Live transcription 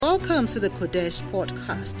Welcome to the Qodesh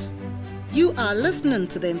podcast. You are listening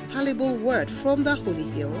to the infallible word from the Holy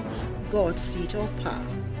Hill, God's seat of power.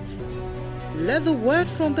 Let the word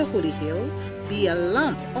from the Holy Hill be a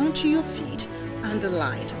lamp unto your feet and a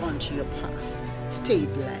light unto your path. Stay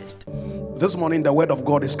blessed. This morning, the word of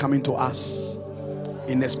God is coming to us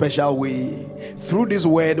in a special way. Through this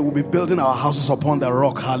word, we'll be building our houses upon the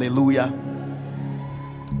rock. Hallelujah.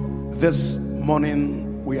 This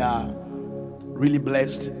morning, we are really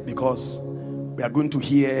blessed because we are going to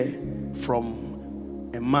hear from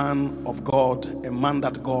a man of God, a man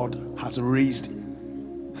that God has raised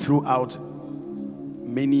throughout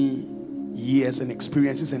many years and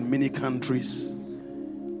experiences in many countries.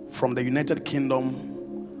 From the United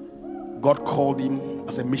Kingdom, God called him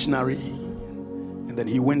as a missionary, and then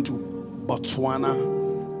he went to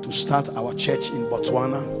Botswana to start our church in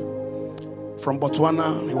Botswana. From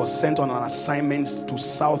Botswana, he was sent on an assignment to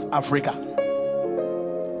South Africa.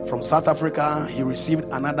 From South Africa, he received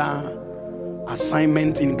another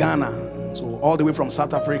assignment in Ghana. So all the way from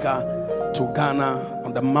South Africa to Ghana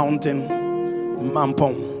on the mountain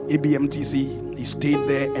Mampong, ABMTC, he stayed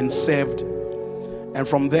there and served. And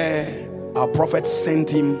from there, our prophet sent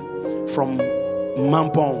him from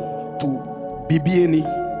Mampong to Bibiani.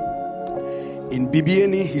 In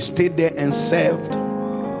Bibiani, he stayed there and served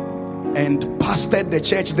and pastored the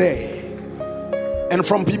church there. And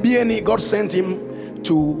from Bibiani, God sent him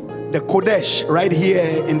to the Qodesh right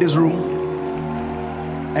here in this room.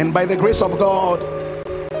 And by the grace of God,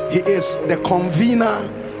 he is the convener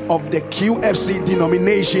of the QFC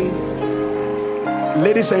denomination.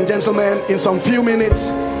 Ladies and gentlemen, in some few minutes,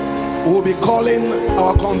 we'll be calling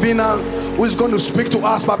our convener who is going to speak to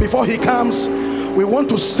us. But before he comes, we want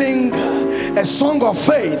to sing a song of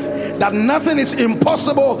faith that nothing is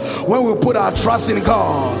impossible when we put our trust in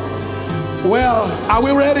God. Well, are we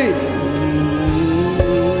ready?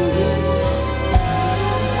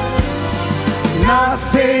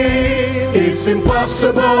 Nothing is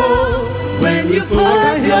impossible when you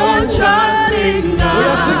put your trust in God. We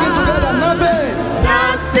are singing together.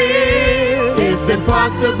 Nothing is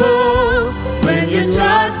impossible when you're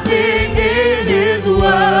trusting in His word.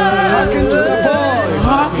 Hearken to the voice.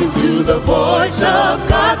 Hearken to the voice of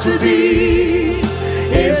God to thee.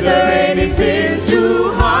 Is there anything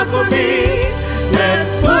too hard for me? Then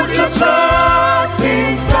put your trust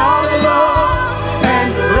in God alone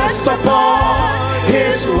and rest upon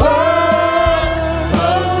His word.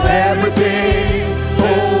 Of everything,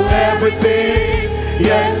 oh everything,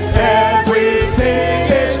 yes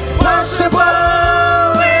everything is possible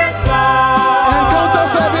with God. Encounter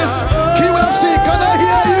service, QFC, can I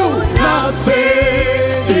hear you?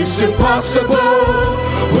 Nothing is impossible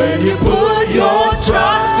when you put your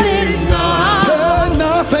trust in God.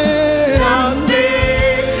 Nothing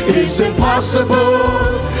is impossible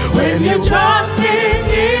when you trust in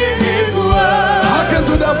His word. Hearken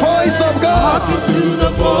to the voice of God. Hearken to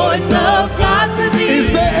the voice of God to me.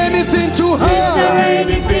 Is there anything too hard? Is there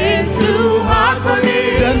anything too hard for me?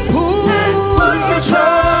 Then put your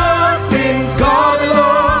trust in God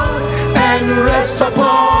alone and rest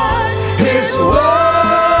upon His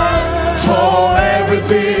word. For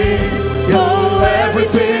everything, oh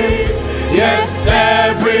everything, yes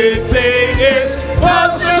everything is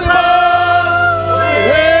possible.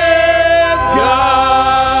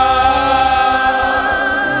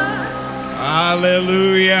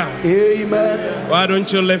 Hallelujah. Amen. Why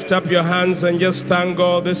don't you lift up your hands and just thank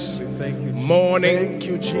God this morning? Thank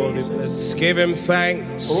you, Jesus. Let's give Him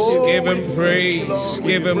thanks, Oh, give we Him thank praise, you, Lord.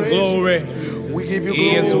 give We Him praise glory. We give you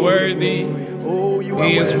He glory. is worthy. Oh, you are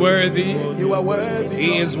He is worthy. You are worthy.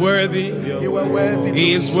 He is worthy. You are worthy.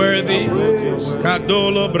 He is worthy.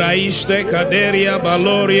 Kadolo braiste kaderia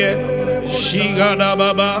balorie shigada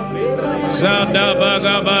baba zada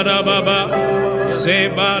baga bada baba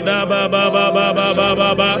zebada baba baba baba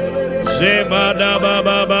baba zebada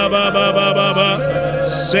baba baba baba baba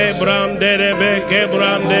sebrandere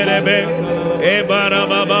kebrandere ebara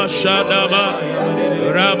baba shadaba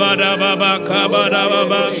rabada baba kabada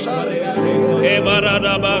baba ebara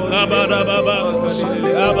baba kabada baba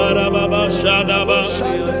abara baba shadaba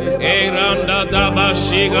eranda daba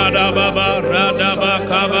shigada baba radaba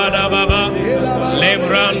kabada baba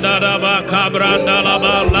lebranda daba kabranda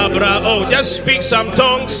laba labra. Oh, just speak some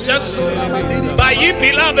tongues, just by you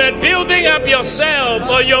beloved, building up yourself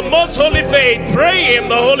on your most holy faith. Pray in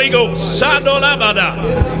the Holy Ghost. Shadolabada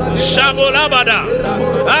Shabolabada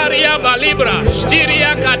Aria Balibra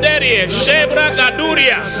Stiria Kaderie Shebra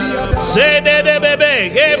Gaduria Zede de Bebe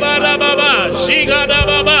Gebada Baba Shigada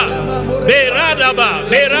Baba Beradaba,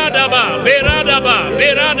 Beradaba, Beradaba,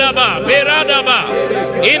 Beradaba,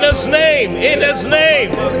 Beradaba, In His name, in His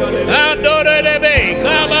name. Adorebe,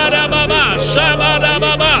 kabadababa,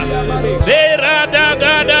 shabadababa,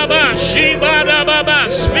 beradadadaba, shibadababa.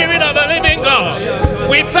 Spirit of the living God,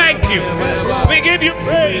 we thank you. We give you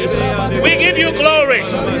praise. We give you glory.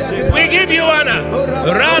 We give you honor.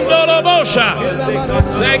 Randolobosha.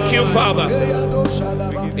 Thank you, Father.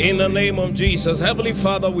 In the name of Jesus. Heavenly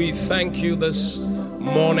Father, we thank you this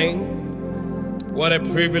morning. What a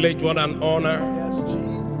privilege, what an honor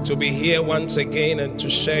to be here once again and to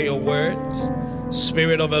share your word.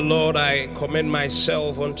 Spirit of the Lord, I commend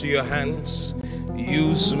myself unto your hands.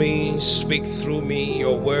 Use me, speak through me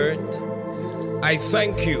your word. I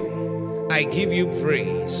thank you. I give you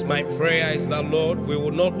praise. My prayer is that, Lord, we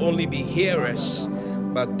will not only be hearers,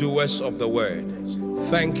 but doers of the word.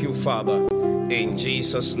 Thank you, Father. In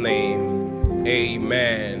Jesus' name,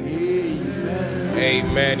 amen.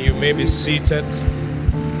 Amen. You may be seated.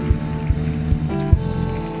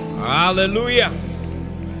 Hallelujah.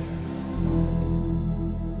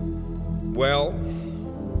 Well,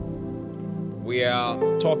 we are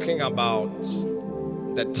talking about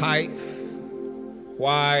the tithe,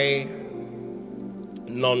 why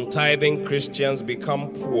non-tithing Christians become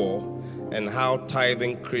poor, and how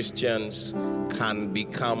tithing Christians can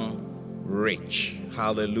become rich.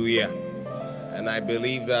 Hallelujah. And I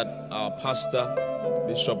believe that our pastor,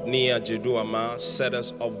 Bishop Nia Jeduama, set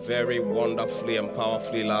us up very wonderfully and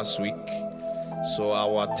powerfully last week. So I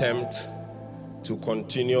will attempt to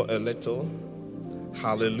continue a little.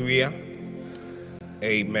 Hallelujah.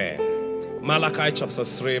 Amen. Malachi chapter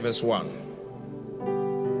 3 verse 1.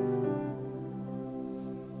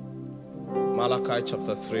 Malachi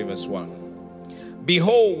chapter 3 verse 1.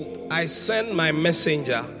 Behold, I send my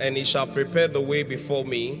messenger, and he shall prepare the way before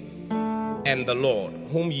me, and the Lord,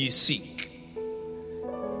 whom ye seek,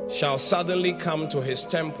 shall suddenly come to his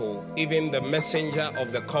temple, even the messenger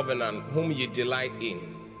of the covenant, whom ye delight in.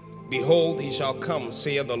 Behold, he shall come,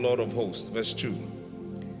 saith the Lord of hosts. Verse 2.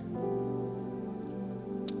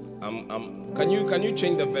 Can you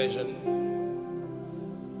change the version?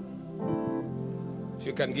 If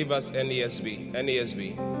you can give us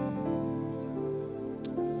NASB.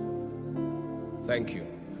 Thank you.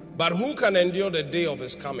 But who can endure the day of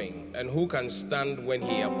his coming, and who can stand when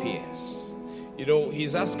he appears? You know,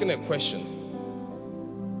 he's asking a question.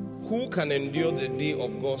 Who can endure the day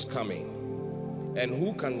of God's coming, and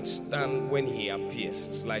who can stand when he appears?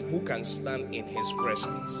 It's like, who can stand in his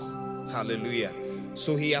presence? Hallelujah.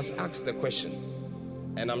 So he has asked the question,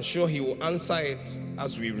 and I'm sure he will answer it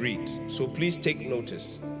as we read. So please take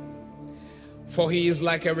notice. For he is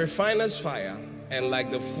like a refiner's fire, and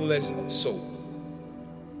like the fuller's soap.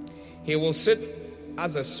 He will sit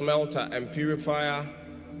as a smelter and purifier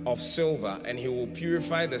of silver, and he will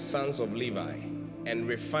purify the sons of Levi and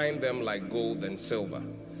refine them like gold and silver,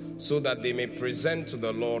 so that they may present to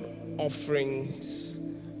the Lord offerings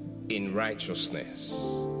in righteousness.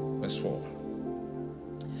 Verse 4.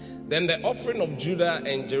 Then the offering of Judah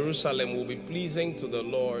and Jerusalem will be pleasing to the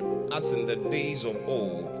Lord, as in the days of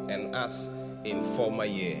old and as in former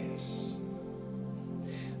years.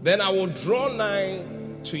 Then I will draw nigh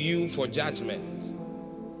to you for judgment.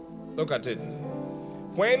 Look at it.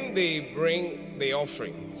 When they bring the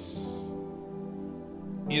offerings,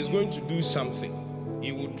 he is going to do something.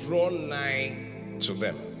 He will draw nigh to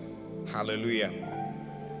them. Hallelujah.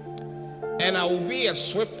 And I will be a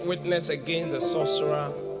swift witness against the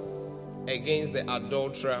sorcerer, against the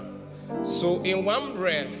adulterer. So in one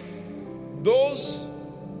breath, those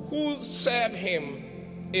who serve him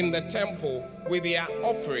in the temple with their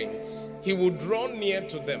offerings, he will draw near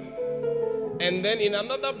to them. And then in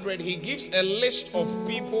another breath, he gives a list of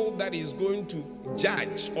people that he's going to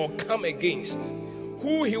judge or come against,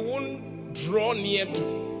 who he won't draw near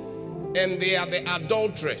to. And they are the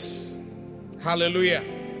adulterers. Hallelujah.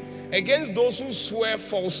 Against those who swear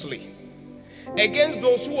falsely, against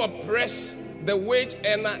those who oppress the wage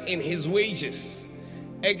earner in his wages,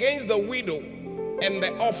 against the widow and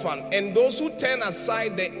the orphan, and those who turn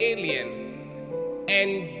aside the alien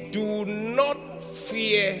and do not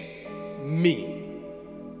fear me.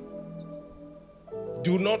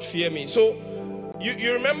 Do not fear me. So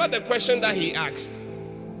you remember the question that he asked.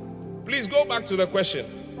 Please go back to the question.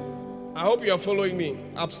 I hope you are following me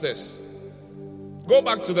upstairs. Go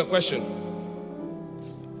back to the question.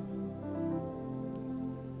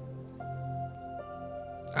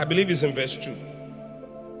 I believe it's in verse 2.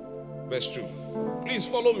 Verse 2. Please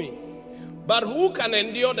follow me. But who can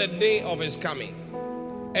endure the day of his coming?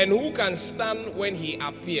 And who can stand when he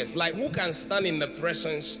appears? Like, who can stand in the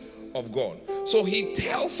presence of God? So he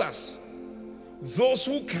tells us those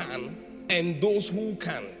who can and those who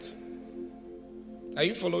can't. Are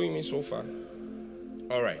you following me so far?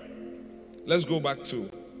 All right. Let's go back to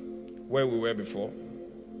where we were before.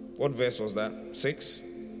 What verse was that? 6?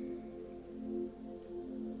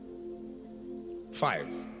 5.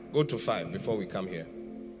 Go to 5 before we come here.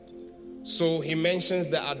 So he mentions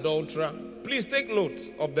the adulterer. Please take note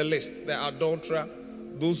of the list. The adulterer,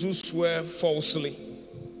 those who swear falsely,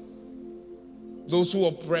 those who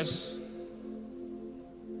oppress,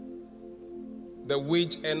 the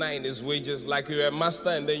wage earner in his wages, like you're a master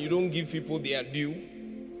and then you don't give people their due.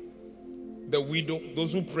 The widow,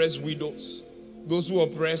 those who oppress widows, those who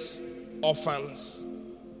oppress orphans,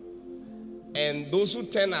 and those who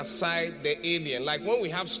turn aside the alien. Like when we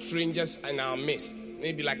have strangers in our midst,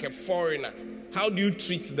 maybe like a foreigner, how do you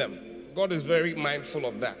treat them? God is very mindful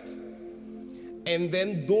of that. And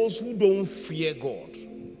then those who don't fear God.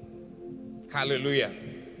 Hallelujah.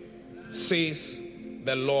 Says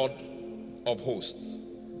the Lord of hosts.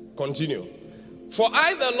 Continue. For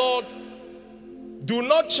I, the Lord, do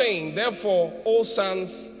not change. Therefore,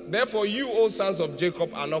 you, O sons of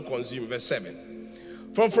Jacob, are not consumed. Verse 7.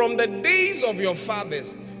 For from the days of your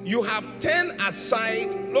fathers, you have turned aside,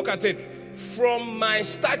 look at it, from my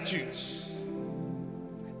statutes,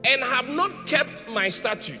 and have not kept my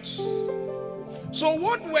statutes. So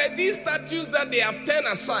what were these statutes that they have turned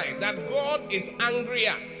aside that God is angry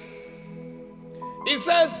at? It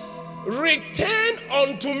says, return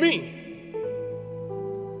unto me,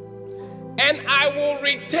 and I will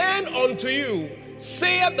return unto you,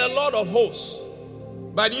 saith the Lord of hosts.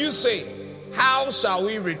 But you say, how shall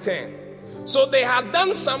we return? So they had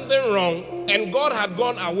done something wrong, and God had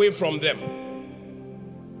gone away from them.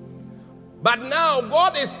 But now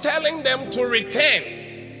God is telling them to return.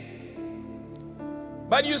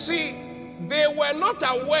 But you see, they were not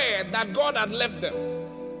aware that God had left them.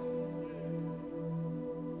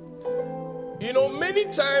 You know,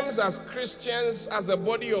 many times as Christians, as a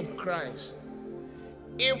body of Christ,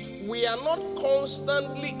 if we are not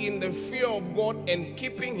constantly in the fear of God and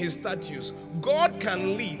keeping his statutes, God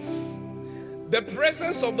can leave. The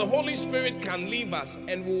presence of the Holy Spirit can leave us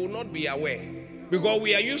and we will not be aware. Because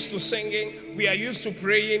we are used to singing, we are used to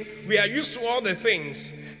praying, we are used to all the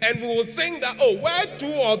things. And we will think that, oh, where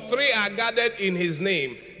 2 or 3 are gathered in his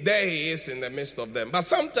name, there he is in the midst of them. But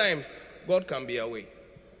sometimes God can be away.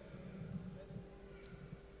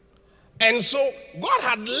 And so God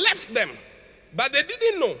had left them, but they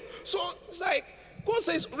didn't know. So it's like, God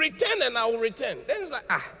says, return and I will return. Then it's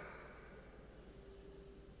like,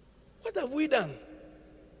 what have we done?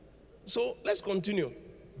 So let's continue.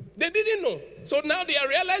 They didn't know. So now they are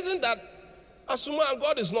realizing that Asuma,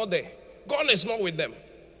 God is not there. God is not with them.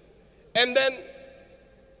 And then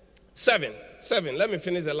 7. Let me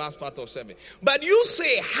finish the last part of 7. But you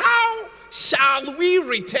say, how shall we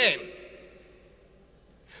return?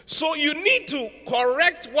 So you need to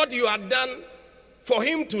correct what you have done for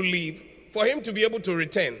him to leave, for him to be able to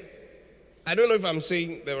return. I don't know if I'm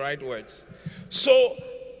saying the right words. So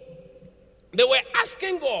they were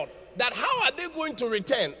asking God that how are they going to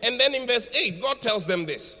return? And then in verse 8, God tells them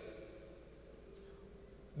this.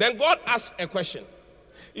 Then God asks a question.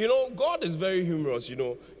 You know, God is very humorous, you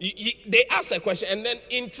know. They ask a question, and then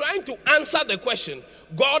in trying to answer the question,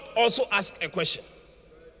 God also asks a question.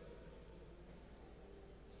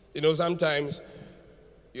 You know, sometimes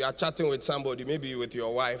you are chatting with somebody, maybe with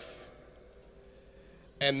your wife,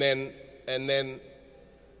 and then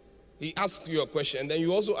he asks you a question, and then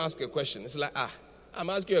you also ask a question. It's like, I'm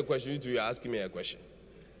asking you a question, you two are asking me a question.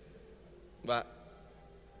 But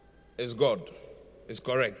it's God. It's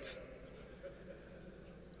correct.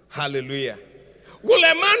 Hallelujah. Will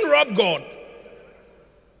a man rob God?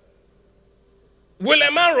 Will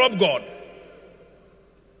a man rob God?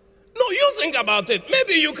 No, you think about it.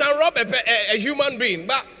 Maybe you can rob a human being,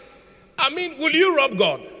 but I mean, will you rob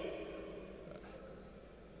God?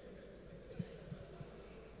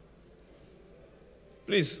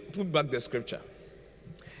 Please put back the scripture.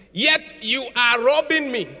 Yet you are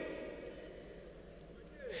robbing me.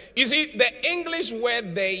 You see, the English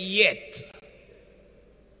word there, yet,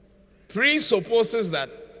 presupposes that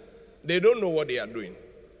they don't know what they are doing.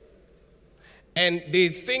 And they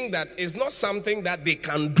think that it's not something that they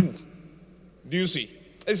can do. Do you see?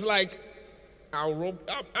 It's like,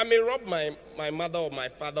 I may rob my mother or my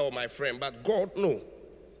father or my friend, but God, no.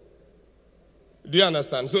 Do you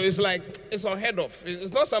understand? So it's like, it's unheard of.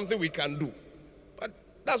 It's not something we can do. But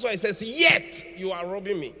that's why it says, yet you are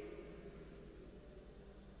robbing me.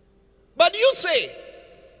 But you say,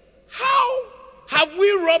 how have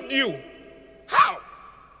we robbed you? How?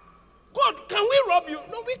 God, can we rob you?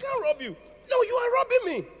 No, we can't rob you. No, you are robbing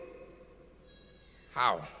me.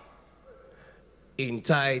 How? In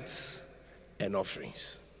tithes and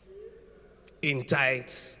offerings. In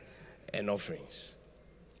tithes and offerings.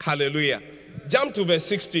 Hallelujah. Jump to verse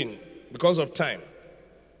 16 because of time.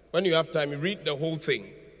 When you have time, you read the whole thing.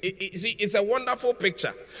 See, it's a wonderful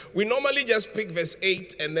picture. We normally just pick verse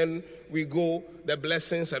 8 and then we go the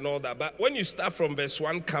blessings and all that. But when you start from verse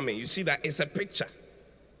 1 coming, you see that it's a picture.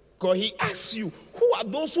 Because he asks you, who are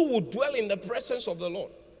those who will dwell in the presence of the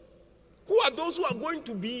Lord? Who are those who are going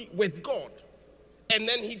to be with God? And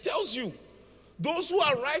then he tells you, those who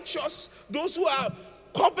are righteous, those who are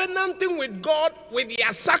covenanting with God with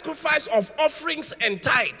their sacrifice of offerings and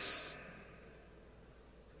tithes.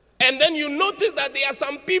 And then you notice that there are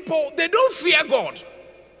some people, they don't fear God.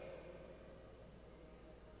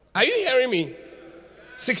 Are you hearing me?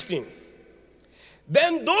 16.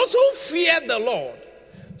 Then those who feared the Lord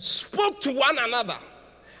spoke to one another,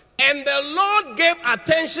 and the Lord gave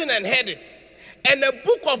attention and heard it. And a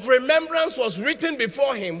book of remembrance was written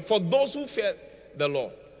before him for those who feared the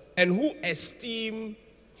Lord and who esteem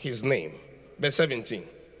his name. Verse 17.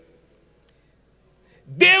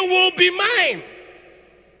 They will be mine.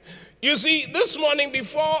 You see, this morning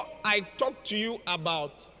before I talk to you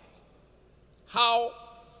about how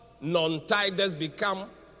non-tithers become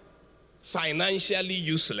financially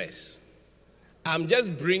useless, I'm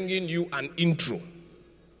just bringing you an intro.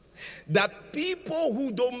 That people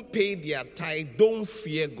who don't pay their tithe don't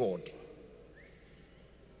fear God.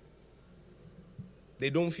 They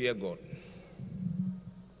don't fear God.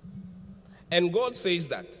 And God says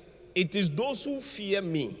that it is those who fear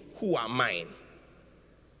me who are mine.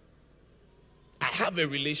 I have a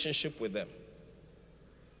relationship with them.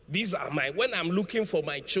 These are mine. When I'm looking for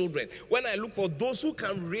my children, when I look for those who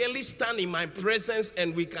can really stand in my presence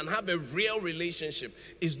and we can have a real relationship,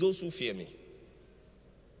 it's those who fear me.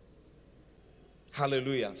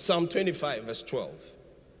 Hallelujah. Psalm 25 verse 12.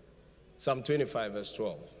 Psalm 25 verse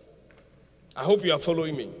 12. I hope you are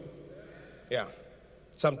following me. Yeah.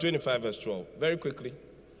 Psalm 25 verse 12. Very quickly.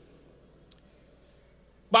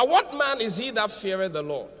 But what man is he that feareth the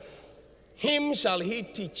Lord? Him shall he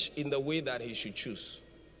teach in the way that he should choose.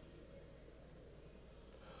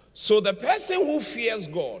 So the person who fears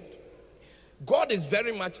God, God is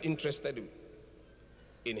very much interested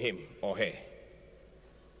in him or her.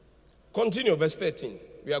 Continue, verse 13.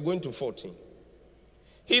 We are going to 14.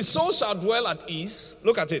 His soul shall dwell at ease.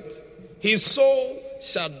 Look at it. His soul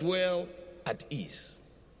shall dwell at ease.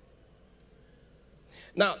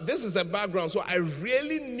 Now, this is a background, so I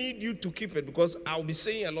really need you to keep it because I'll be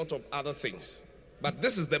saying a lot of other things. But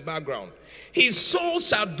this is the background. His soul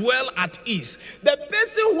shall dwell at ease. The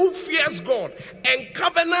person who fears God and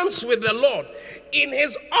covenants with the Lord in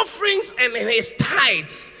his offerings and in his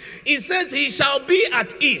tithes, he says he shall be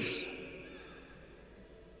at ease.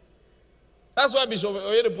 That's why Bishop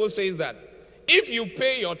Oyedepo says that if you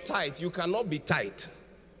pay your tithe, you cannot be tight.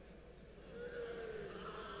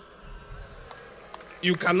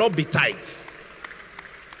 You cannot be tight.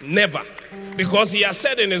 Never. Because he has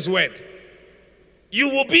said in his word, you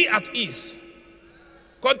will be at ease.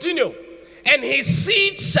 Continue. And his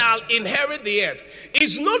seed shall inherit the earth.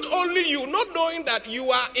 It's not only you, not knowing that you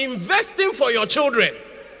are investing for your children.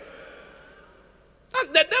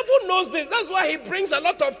 The devil knows this. That's why he brings a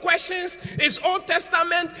lot of questions. Is Old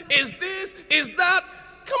Testament? Is this? Is that?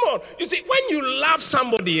 Come on. You see, when you love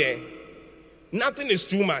somebody, nothing is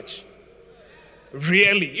too much.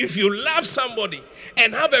 Really. If you love somebody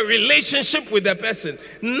and have a relationship with the person,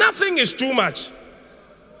 nothing is too much.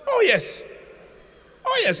 Oh, yes.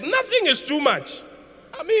 Oh, yes. Nothing is too much.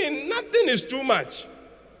 I mean, nothing is too much.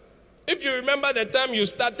 If you remember the time you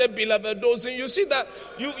started beloved dosing, you see that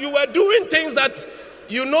you were doing things that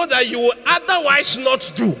you know that you would otherwise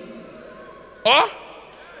not do. Oh?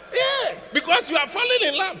 Yeah. Because you are falling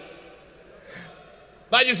in love.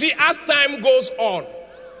 But you see, as time goes on,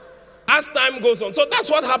 so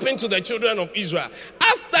that's what happened to the children of Israel.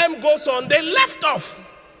 As time goes on, they left off.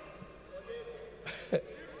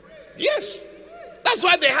 Yes. That's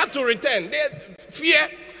why they had to return. They fear.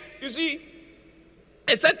 You see,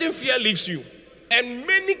 a certain fear leaves you. And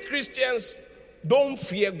many Christians don't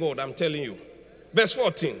fear God, I'm telling you. Verse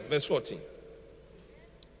 14.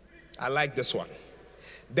 I like this one.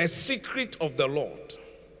 The secret of the Lord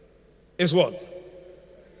is what?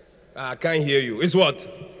 I can't hear you. Is what?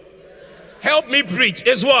 Help me preach.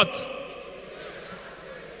 Is what?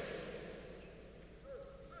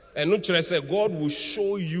 And Nuchere said, God will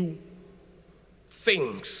show you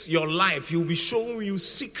things, your life. He will be showing you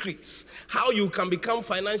secrets, how you can become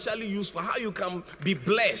financially useful, how you can be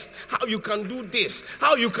blessed, how you can do this,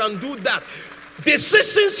 how you can do that.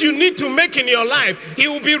 Decisions you need to make in your life, he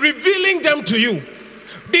will be revealing them to you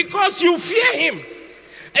because you fear him.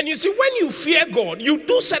 And you see, when you fear God, you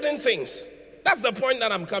do certain things. That's the point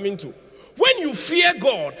that I'm coming to. When you fear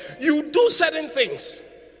God, you do certain things.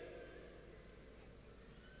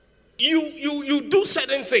 You do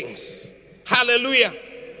certain things. Hallelujah.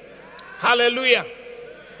 Hallelujah.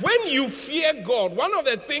 When you fear God, one of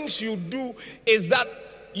the things you do is that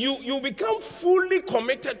you become fully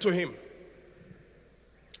committed to Him.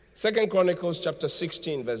 2 Chronicles chapter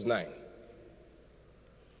 16 verse 9.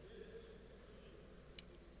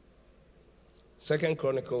 2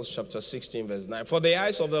 Chronicles chapter 16 verse 9. For the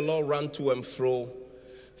eyes of the Lord run to and fro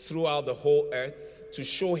throughout the whole earth to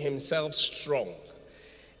show Himself strong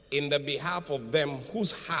in the behalf of them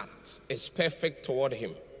whose heart is perfect toward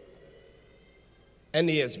Him.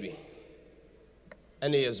 NASB.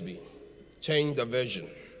 Change the version.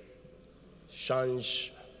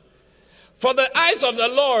 Change. For the eyes of the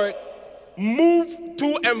Lord move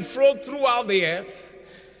to and fro throughout the earth,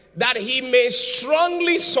 that He may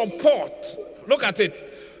strongly support, look at it,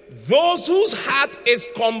 those whose heart is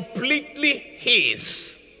completely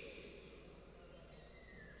His.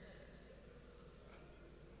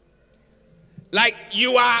 Like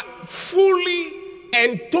you are fully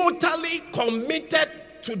and totally committed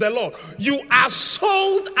to the Lord. You are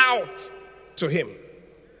sold out to Him.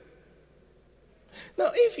 Now,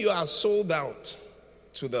 if you are sold out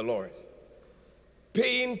to the Lord,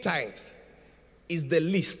 paying tithe is the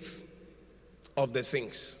least of the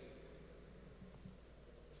things.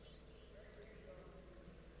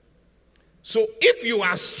 So if you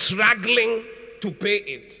are struggling to pay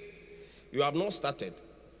it, you have not started.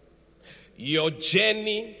 Your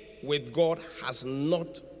journey with God has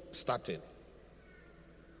not started.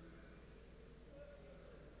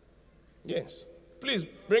 Yes. Please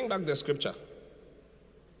bring back the scripture.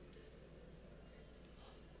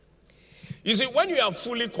 You see, when you are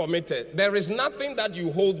fully committed, there is nothing that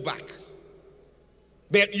you hold back.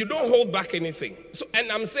 You don't hold back anything. So,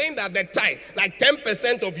 and I'm saying that the tithe, like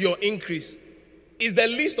 10% of your increase, is the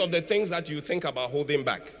least of the things that you think about holding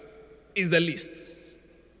back. Is the least.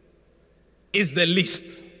 Is the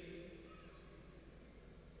least.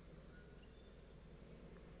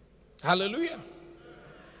 Hallelujah.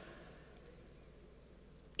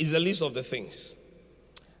 Is the least of the things.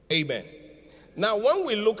 Amen. Now, when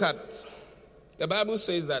we look at, the Bible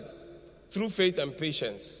says that through faith and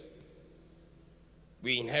patience,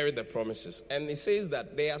 we inherit the promises. And it says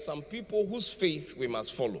that there are some people whose faith we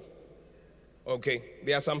must follow. Okay?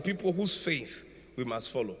 There are some people whose faith we must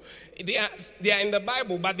follow. They are in the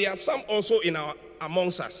Bible, but there are some also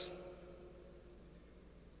amongst us.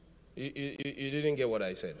 You didn't get what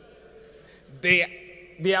I said. There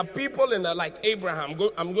are people like Abraham.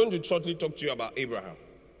 I'm going to shortly talk to you about Abraham.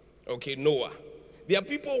 Okay, Noah. There are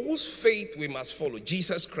people whose faith we must follow.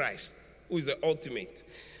 Jesus Christ, who is the ultimate.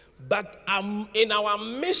 But in our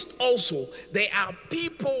midst also, there are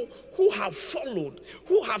people who have followed,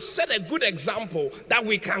 who have set a good example that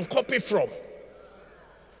we can copy from.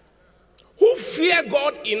 Who fear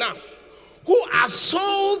God enough, who are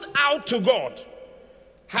sold out to God.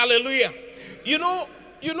 Hallelujah. You know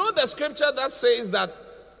the scripture that says that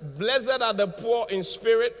blessed are the poor in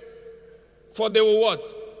spirit, for they will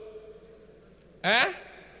what?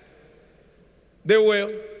 They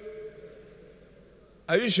will.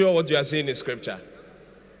 Are you sure what you are saying in scripture?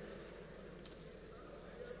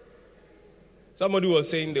 Somebody was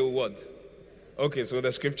saying they will what? Okay, so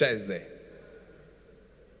the scripture is there.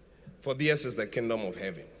 For theirs is the kingdom of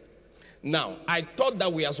heaven. Now, I thought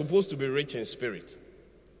that we are supposed to be rich in spirit.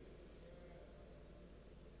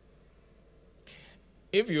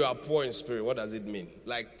 If you are poor in spirit, what does it mean?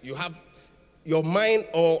 Like you have your mind,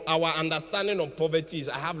 or our understanding of poverty is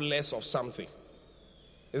I have less of something.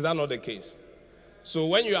 Is that not the case? So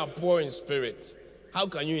when you are poor in spirit, how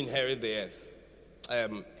can you inherit the earth?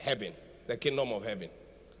 Heaven, the kingdom of heaven,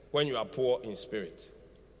 when you are poor in spirit.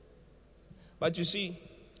 But you see,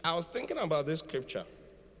 I was thinking about this scripture,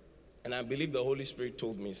 and I believe the Holy Spirit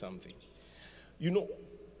told me something. You know,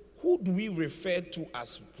 who do we refer to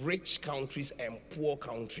as rich countries and poor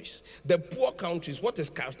countries? The poor countries, what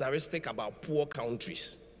is characteristic about poor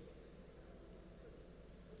countries?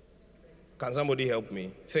 Can somebody help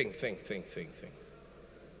me? Think.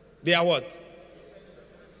 They are what?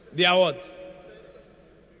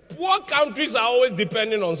 Poor countries are always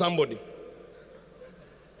depending on somebody.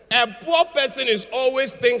 A poor person is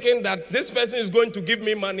always thinking that this person is going to give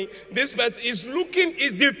me money. This person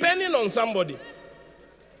is depending on somebody.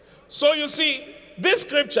 So you see, this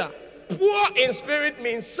scripture, poor in spirit,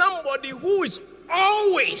 means somebody who is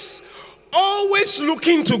always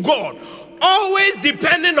looking to God, always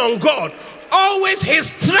depending on God, always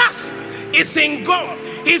his trust is in God.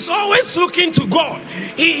 He's always looking to God.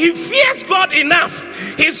 He fears God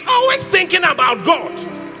enough. He's always thinking about God.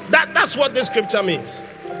 That's what this scripture means.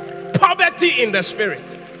 Poverty in the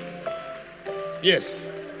spirit. Yes.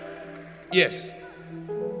 Yes.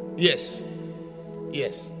 Yes.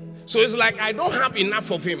 Yes. So it's like I don't have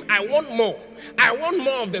enough of him. I want more. I want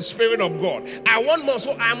more of the Spirit of God. I want more.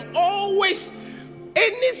 So I'm always,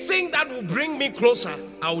 anything that will bring me closer,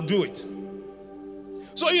 I'll do it.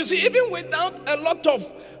 So you see, even without a lot of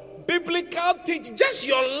biblical teaching, just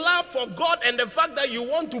your love for God and the fact that you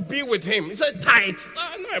want to be with him, it's a tithe.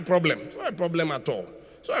 Not a problem. It's not a problem at all.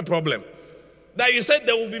 It's not a problem. That you said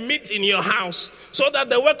there will be meat in your house so that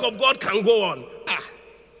the work of God can go on.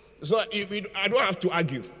 It's not. I don't have to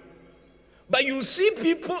argue. But you see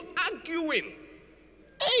people arguing.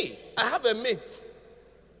 Hey, I have a mate.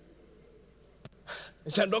 He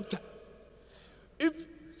said, doctor, if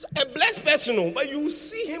a blessed person, but you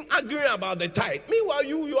see him arguing about the tithe. Meanwhile,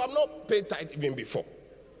 you have not paid tithe even before.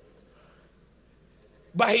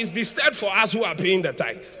 But he's disturbed for us who are paying the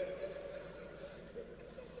tithe.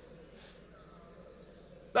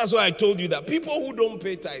 That's why I told you that people who don't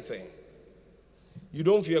pay tithing, you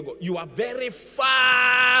don't fear God. You are very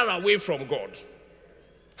far away from God.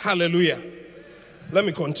 Hallelujah. Let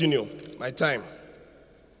me continue my time.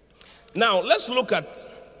 Now, let's look at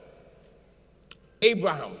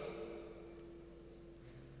Abraham.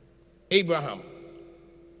 Abraham.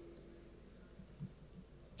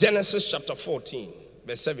 Genesis chapter 14,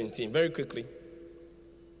 verse 17. Very quickly.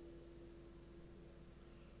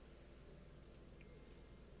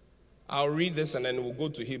 I'll read this and then we'll go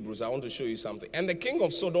to Hebrews. I want to show you something. And the king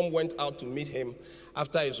of Sodom went out to meet him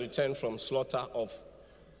after his return from slaughter of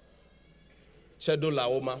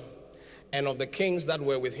Chedorlaomer and of the kings that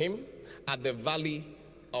were with him at the valley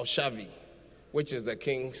of Shavi, which is the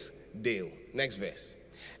king's dale. Next verse.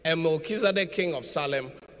 And Melchizedek, king of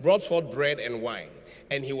Salem, brought forth bread and wine,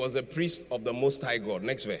 and he was a priest of the Most High God.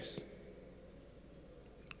 Next verse.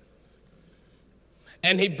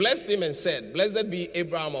 And he blessed him and said, blessed be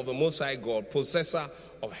Abraham of the Most High God, possessor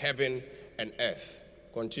of heaven and earth.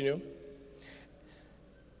 Continue.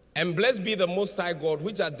 And blessed be the Most High God,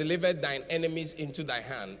 which hath delivered thine enemies into thy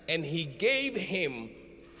hand. And he gave him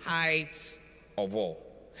tithes of all.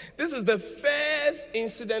 This is the first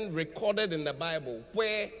incident recorded in the Bible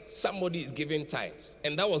where somebody is giving tithes.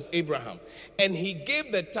 And that was Abraham. And he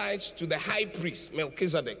gave the tithes to the high priest,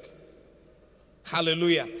 Melchizedek.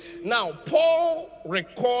 Hallelujah. Now, Paul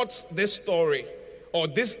records this story or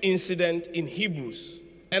this incident in Hebrews.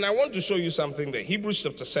 And I want to show you something there. Hebrews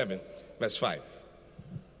chapter 7, verse 5.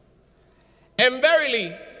 And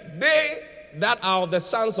verily, they that are the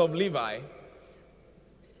sons of Levi,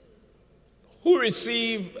 who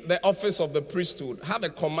receive the office of the priesthood, have a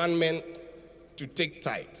commandment to take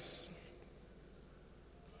tithes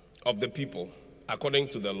of the people according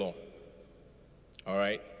to the law. All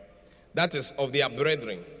right? That is of their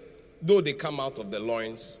brethren, though they come out of the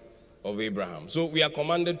loins of Abraham. So we are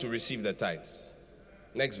commanded to receive the tithes.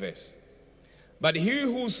 Next verse. But he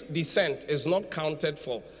whose descent is not counted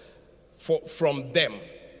from them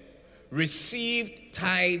received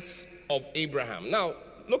tithes of Abraham. Now,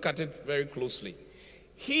 look at it very closely.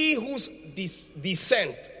 He whose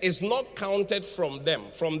descent is not counted from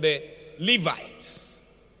them, from the Levites,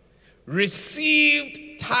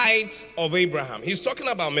 received tithes of Abraham. He's talking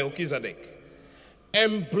about Melchizedek.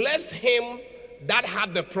 And blessed him that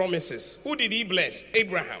had the promises. Who did he bless?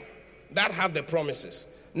 Abraham. That had the promises.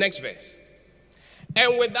 Next verse.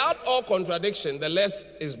 And without all contradiction, the less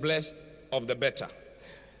is blessed of the better.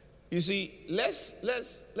 You see, let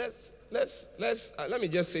me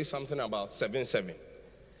just say something about 7:7.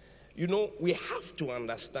 You know, we have to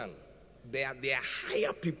understand there are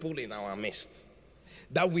higher people in our midst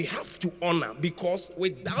that we have to honor, because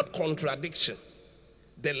without contradiction,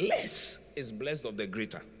 the less is blessed of the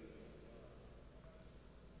greater.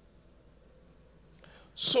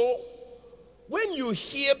 So, when you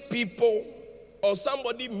hear people or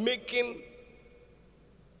somebody making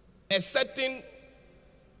a certain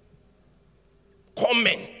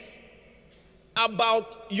comment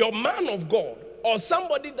about your man of God or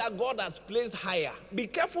somebody that God has placed higher, be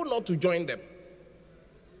careful not to join them.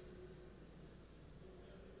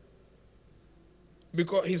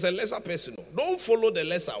 Because he's a lesser person. Don't follow the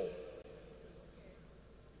lesser.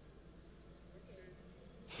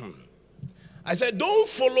 I said, don't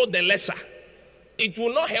follow the lesser. It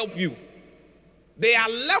will not help you. There are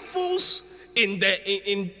levels in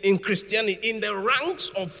Christianity, in the ranks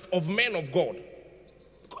of men of God.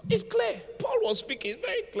 It's clear. Paul was speaking, it's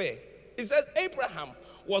very clear. He says Abraham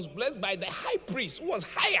was blessed by the high priest who was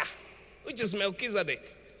higher, which is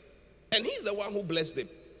Melchizedek. And he's the one who blessed him.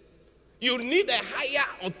 You need a higher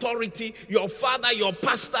authority, your father, your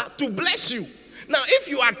pastor, to bless you. Now, if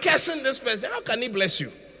you are cursing this person, how can he bless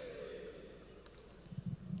you?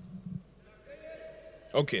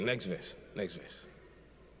 Okay, next verse. Next verse.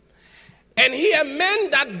 And here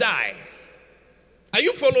men that die. Are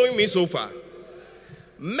you following me so far?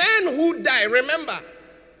 Men who die. Remember,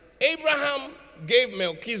 Abraham gave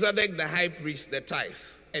Melchizedek the high priest the tithe,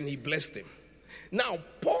 and he blessed him. Now,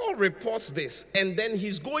 Paul reports this, and then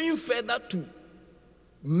he's going further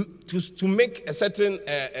to make a certain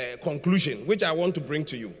conclusion, which I want to bring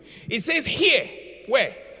to you. He says here,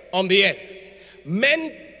 where? On the earth.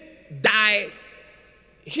 Men die.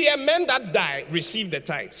 Here, men that die receive the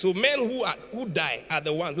tithe. So men who die are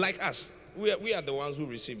the ones, like us. We are the ones who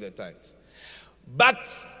receive the tithes. But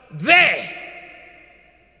there,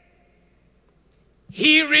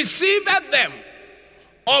 he receiveth them,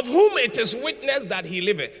 of whom it is witness that he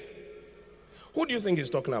liveth. Who do you think he's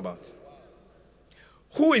talking about?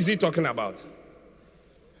 Who is he talking about?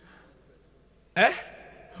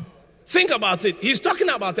 Think about it. He's talking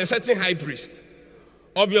about a certain high priest.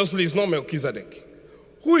 Obviously, it's not Melchizedek.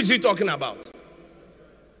 Who is he talking about?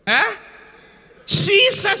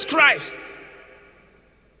 Jesus Christ.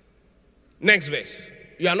 Next verse.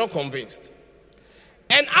 You are not convinced.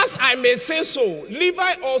 And as I may say so,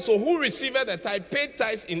 Levi also, who received the tithe, paid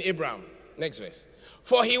tithes in Abraham. Next verse.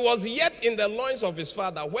 For he was yet in the loins of his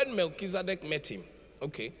father when Melchizedek met him.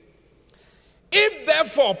 Okay. If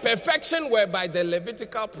therefore perfection were by the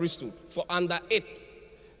Levitical priesthood, for under it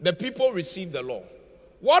the people received the law,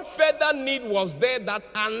 what further need was there that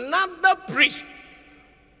another priest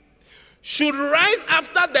should rise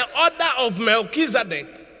after the order of Melchizedek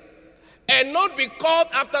and not be called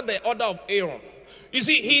after the order of Aaron? You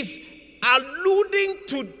see, he's alluding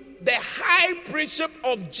to the high priestship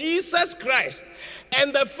of Jesus Christ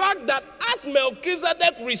and the fact that as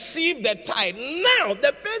Melchizedek received the tithe, now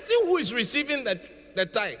the person who is receiving the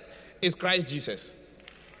tithe is Christ Jesus.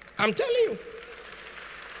 I'm telling you.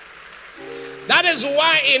 That is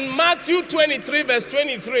why in Matthew 23 verse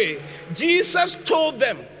 23, Jesus told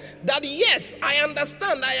them that yes, I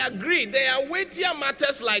understand, I agree, there are weightier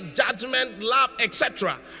matters like judgment, love,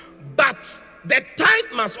 etc. But the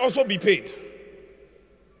tithe must also be paid.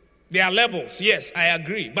 There are levels, yes, I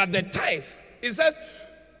agree. But the tithe, it says,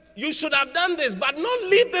 you should have done this, but not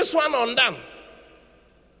leave this one undone.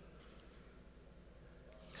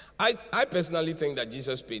 I personally think that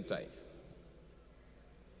Jesus paid tithe.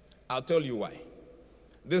 I'll tell you why.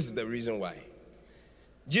 This is the reason why.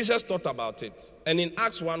 Jesus thought about it. And in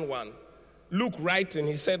Acts 1:1, Luke writing,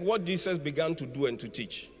 he said what Jesus began to do and to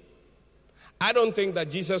teach. I don't think that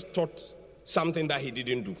Jesus taught something that he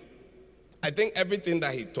didn't do. I think everything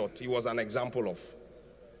that he taught, he was an example of.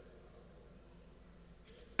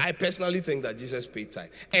 I personally think that Jesus paid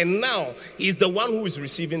tithe. And now, he's the one who is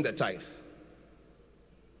receiving the tithe.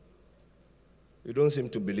 You don't seem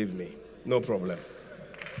to believe me. No problem.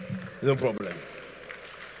 No problem.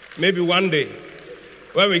 Maybe one day,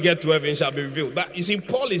 when we get to heaven, it shall be revealed. But you see,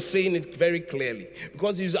 Paul is saying it very clearly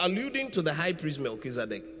because he's alluding to the high priest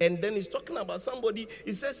Melchizedek. And then he's talking about somebody,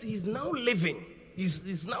 he says he's now living.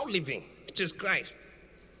 He's now living, which is Christ.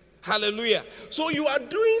 Hallelujah. So you are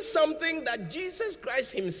doing something that Jesus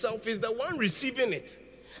Christ himself is the one receiving it.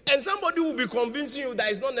 And somebody will be convincing you that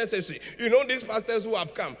it's not necessary. You know, these pastors who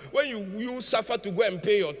have come, when you suffer to go and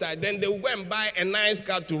pay your tithe, then they will go and buy a nice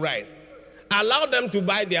car to ride. Allow them to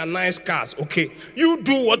buy their nice cars, okay? You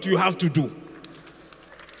do what you have to do.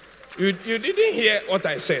 You didn't hear what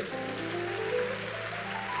I said.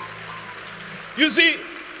 You see,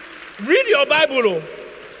 read your Bible.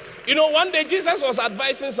 You know, one day Jesus was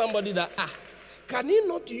advising somebody that, can he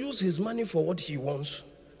not use his money for what he wants?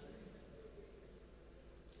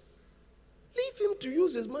 Leave him to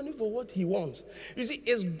use his money for what he wants. You see,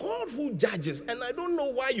 it's God who judges. And I don't know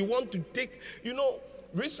why you want to take,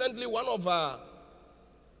 recently one of our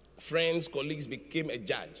friends, colleagues became a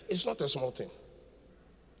judge. It's not a small thing.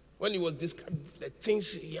 When he was describing the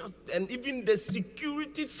things he had, and even the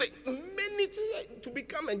security thing, many things, to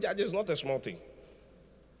become a judge is not a small thing.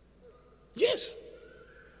 Yes.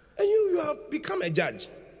 And you have become a judge.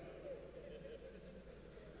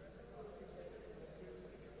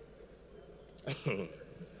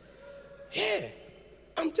 Yeah,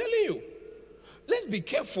 I'm telling you. Let's be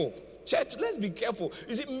careful. Church, let's be careful.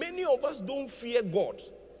 You see, many of us don't fear God.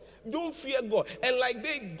 Don't fear God. And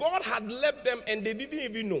God had left them and they didn't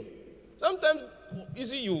even know. Sometimes, you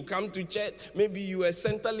see, you come to church, maybe you are a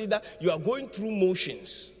center leader, you are going through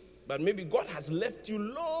motions. But maybe God has left you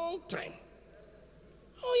long time.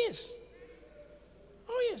 Oh, yes.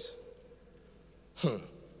 Oh, yes.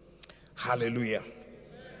 Hallelujah.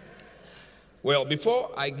 Well,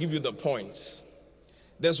 before I give you the points,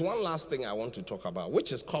 there's one last thing I want to talk about,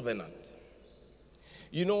 which is covenant.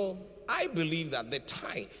 You know, I believe that the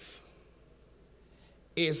tithe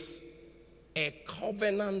is a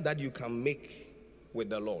covenant that you can make with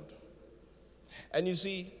the Lord. And you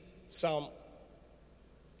see, Psalm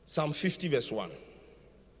 50 verse 1.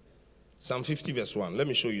 Psalm 50 verse 1. Let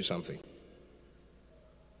me show you something.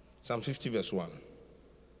 Psalm 50 verse 1.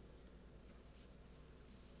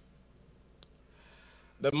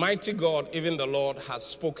 The mighty God, even the Lord, has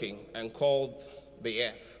spoken and called the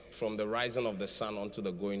earth from the rising of the sun unto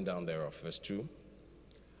the going down thereof. Verse 2.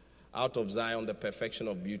 Out of Zion, the perfection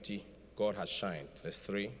of beauty, God has shined. Verse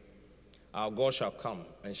 3. Our God shall come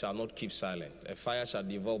and shall not keep silent. A fire shall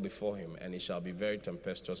devour before him, and it shall be very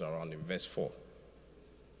tempestuous around him. Verse 4.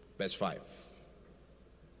 Verse 5.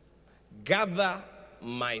 Gather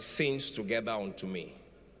my saints together unto me,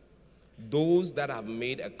 those that have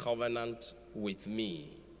made a covenant with me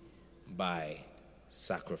by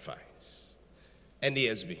sacrifice.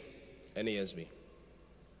 NESB.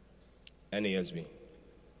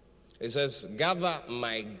 It says, gather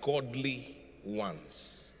my godly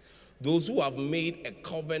ones, those who have made a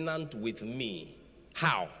covenant with me.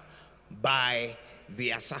 How? By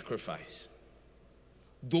their sacrifice.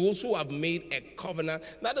 Those who have made a covenant.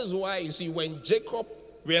 That is why, you see, when Jacob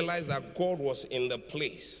realized that God was in the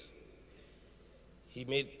place, he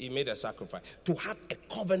made a sacrifice to have a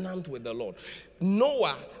covenant with the Lord.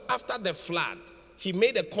 Noah, after the flood, he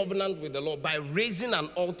made a covenant with the Lord by raising an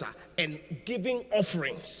altar and giving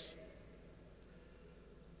offerings.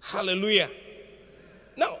 Hallelujah.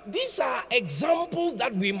 Now, these are examples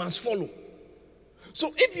that we must follow.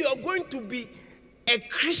 So if you are going to be a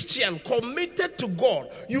Christian committed to God,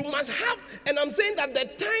 you must have, and I'm saying that the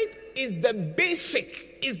tithe is the basic.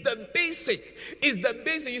 You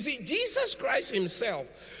see, Jesus Christ himself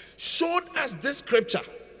showed us this scripture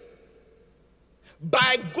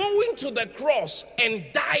by going to the cross and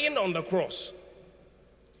dying on the cross.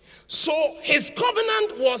 So his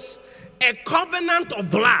covenant was a covenant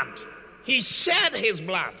of blood. He shed his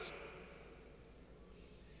blood.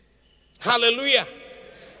 Hallelujah.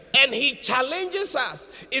 And he challenges us.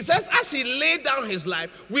 It says, as he laid down his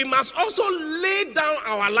life, we must also lay down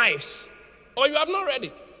our lives. Or you have not read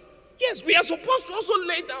it? Yes, we are supposed to also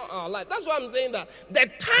lay down our life. That's why I'm saying that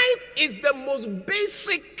the tithe is the most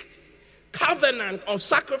basic covenant of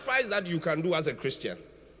sacrifice that you can do as a Christian.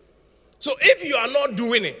 So if you are not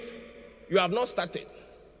doing it, you have not started.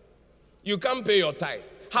 You can't pay your tithe.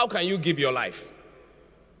 How can you give your life?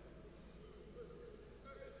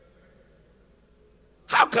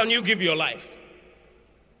 How can you give your life?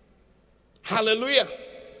 Hallelujah.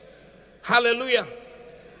 Hallelujah.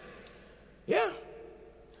 Yeah.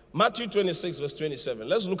 Matthew 26 verse 27.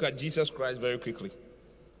 Let's look at Jesus Christ very quickly.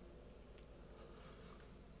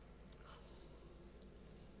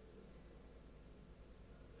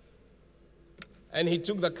 And he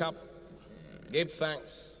took the cup, gave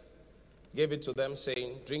thanks, gave it to them,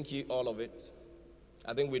 saying, drink ye all of it.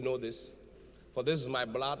 I think we know this. For this is my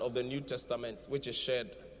blood of the New Testament, which is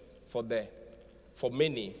shed for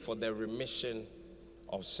many, for the remission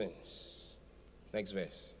of sins. Next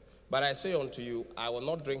verse. But I say unto you, I will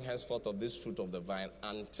not drink henceforth of this fruit of the vine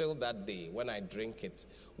until that day when I drink it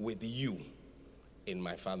with you in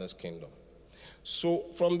my Father's kingdom. So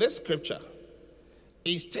from this scripture,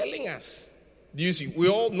 he's telling us, do you see, we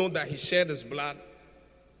all know that he shed his blood,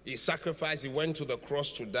 he sacrificed, he went to the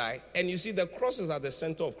cross to die. And you see, the cross is at the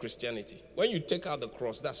center of Christianity. When you take out the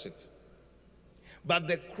cross, that's it. But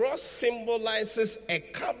the cross symbolizes a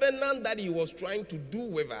covenant that he was trying to do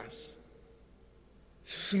with us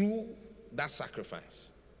through that sacrifice.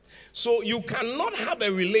 So you cannot have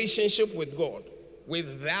a relationship with God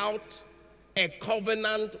without a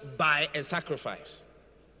covenant by a sacrifice.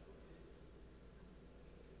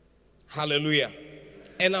 Hallelujah.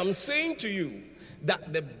 And I'm saying to you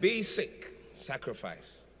that the basic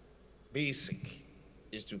sacrifice, is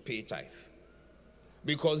to pay tithe.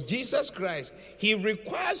 Because Jesus Christ, he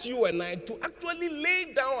requires you and I to actually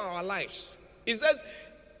lay down our lives. It says,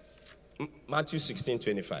 Matthew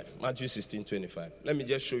 16:25. Let me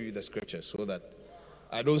just show you the scripture so that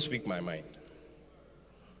I don't speak my mind.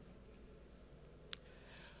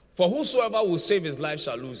 For whosoever will save his life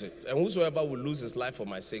shall lose it, and whosoever will lose his life for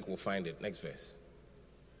my sake will find it. Next verse.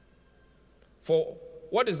 For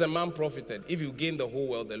what is a man profited if you gain the whole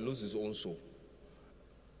world and lose his own soul?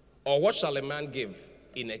 Or what shall a man give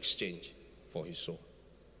in exchange for his soul?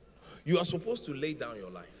 You are supposed to lay down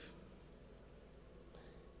your life.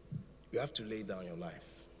 You have to lay down your life.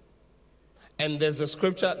 And there's a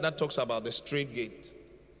scripture that talks about the straight gate.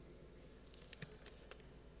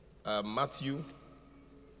 Matthew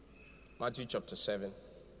chapter 7.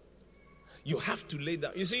 You have to lay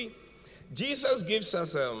down. You see, Jesus gives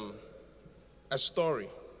us a story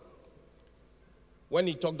when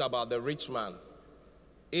he talked about the rich man.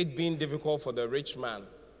 It being difficult for the rich man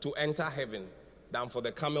to enter heaven than for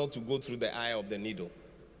the camel to go through the eye of the needle.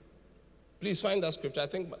 Please find that scripture. I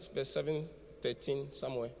think verse 7:13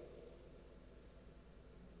 somewhere.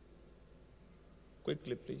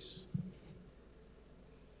 Quickly, please.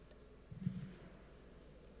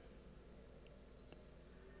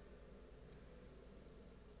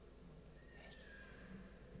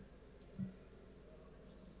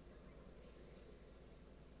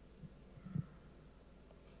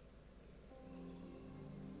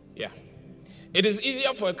 Yeah. It is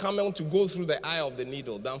easier for a camel to go through the eye of the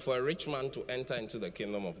needle than for a rich man to enter into the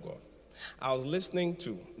kingdom of God. I was listening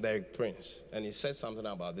to Derek Prince, and he said something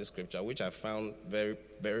about this scripture, which I found very,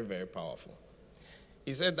 very, very powerful.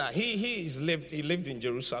 He said that he lived in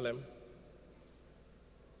Jerusalem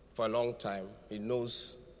for a long time. He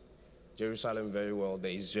knows Jerusalem very well,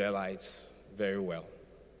 the Israelites very well.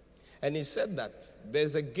 And he said that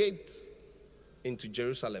there's a gate into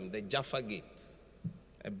Jerusalem, the Jaffa gate,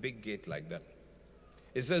 a big gate like that.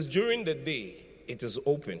 It says during the day it is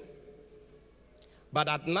open. But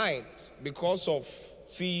at night, because of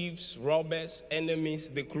thieves, robbers, enemies,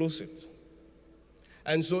 they close it.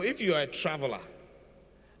 And so if you are a traveler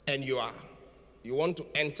and you want to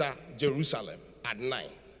enter Jerusalem at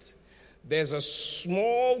night, there's a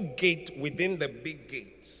small gate within the big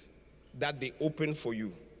gate that they open for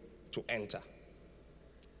you to enter.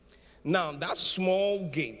 Now, that small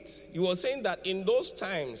gate, he was saying that in those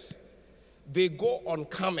times, they go on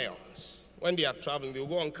camels. When they are traveling, they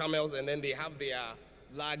go on camels, and then they have their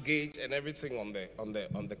luggage and everything on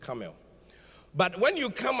the camel. But when you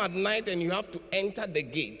come at night and you have to enter the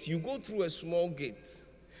gate, you go through a small gate.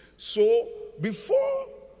 So before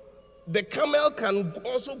the camel can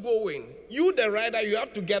also go in, you, the rider, you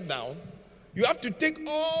have to get down. You have to take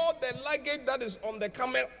all the luggage that is on the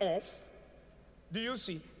camel off. Do you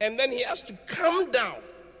see? And then he has to come down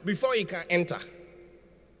before he can enter.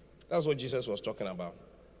 That's what Jesus was talking about.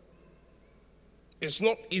 It's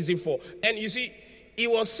not easy and you see, he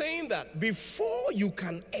was saying that before you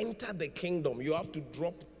can enter the kingdom, you have to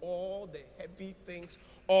drop all the heavy things,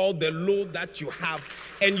 all the load that you have,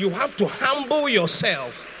 and you have to humble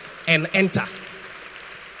yourself and enter.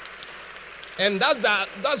 And that's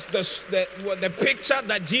the picture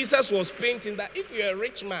that Jesus was painting, that if you're a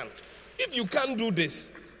rich man, if you can't do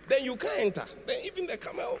this, then you can't enter. Then even the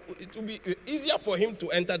camel, it will be easier for him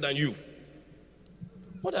to enter than you.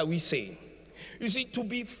 What are we saying? You see, to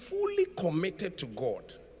be fully committed to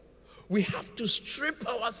God, we have to strip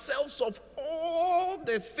ourselves of all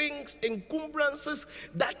the things, encumbrances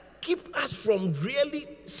that keep us from really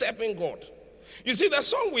serving God. You see, the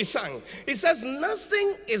song we sang, it says,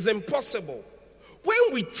 nothing is impossible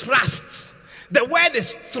when we trust. The word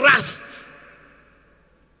is trust.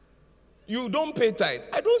 You don't pay tithe.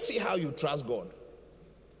 I don't see how you trust God.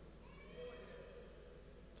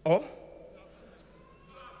 Oh?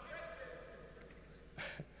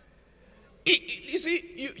 You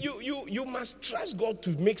see, you must trust God to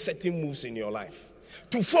make certain moves in your life.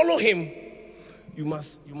 To follow him, you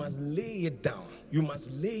must lay it down. You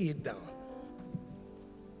must lay it down.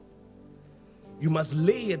 You must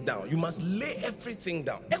lay it down. You must lay everything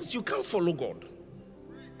down. Else you can't follow God.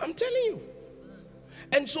 I'm telling you.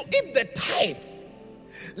 And so if the tithe,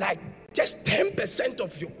 like just 10%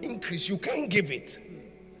 of your increase, you can't give it,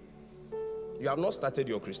 you have not started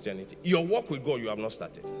your Christianity. Your walk with God, you have not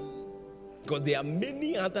started. Because there are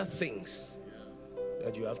many other things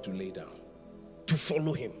that you have to lay down to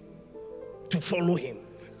follow him. To follow him.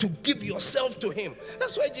 To give yourself to him.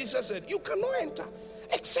 That's why Jesus said, you cannot enter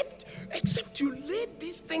except you lay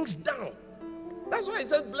these things down. That's why he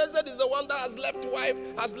said, blessed is the one that has left wife,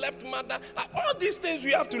 has left mother. All these things,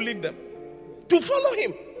 we have to leave them to follow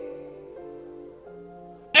him.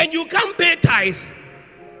 And you can't pay tithe.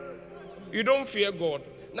 You don't fear God.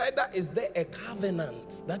 Neither is there a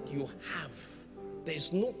covenant that you have. There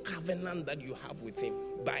is no covenant that you have with him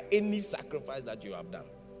by any sacrifice that you have done.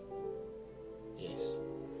 Yes.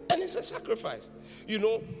 And it's a sacrifice. You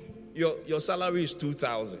know, your salary is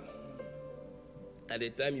 2,000. At the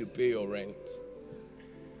time you pay your rent,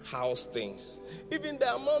 house things, even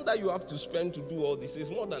the amount that you have to spend to do all this is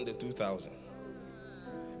more than the 2,000.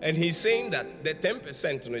 And he's saying that the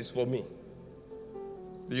 10% is for me.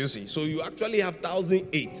 Do you see? So you actually have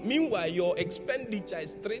 1,008. Meanwhile, your expenditure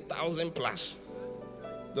is 3,000 plus.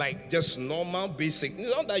 Like just normal, basic. It's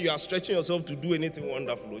not that you are stretching yourself to do anything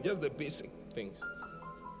wonderful. Just the basic things.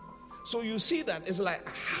 So you see that it's like,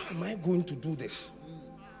 how am I going to do this?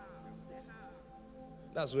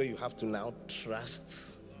 That's where you have to now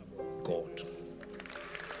trust God.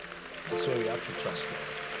 That's where you have to trust Him.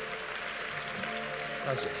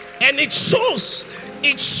 And it shows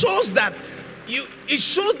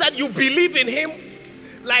that you believe in Him.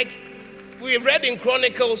 Like we read in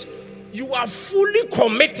Chronicles, you are fully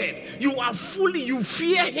committed. You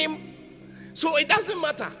fear Him. So it doesn't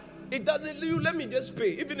matter. Let me just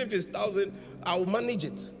pay. Even if it's 1,000, I'll manage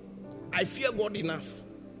it. I fear God enough.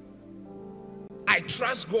 I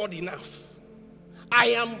trust God enough.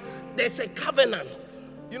 There's a covenant.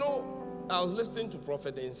 You know, I was listening to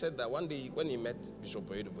Prophet and he said that one day when he met Bishop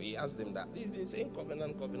Oyedepo, he asked him that he's been saying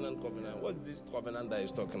covenant. What's this covenant that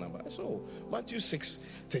he's talking about? So Matthew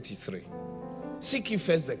 6:33. Seek ye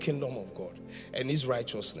first the kingdom of God and His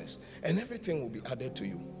righteousness, and everything will be added to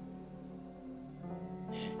you.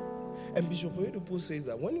 And Bishop Oyedepo says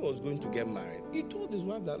that when he was going to get married, he told his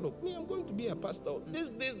wife that, look, me, I'm going to be a pastor.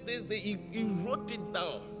 He wrote it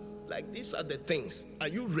down. Like, these are the things. Are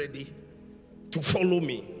you ready to follow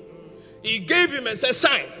me? He gave him and said,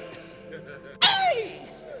 sign. Hey!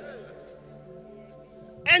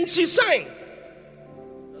 And she signed.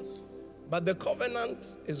 But the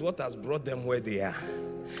covenant is what has brought them where they are.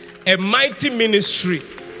 A mighty ministry.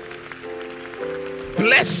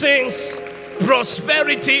 Blessings,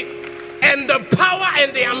 prosperity, and the power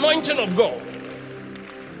and the anointing of God.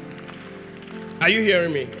 Are you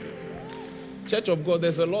hearing me? Church of God,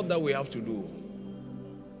 there's a lot that we have to do.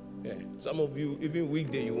 Yeah. Some of you, even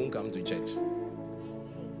weekday, you won't come to church.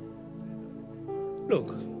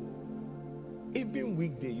 Look, even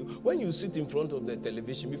weekday, when you sit in front of the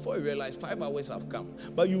television, before you realize 5 hours have come,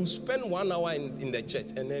 but you spend 1 hour in the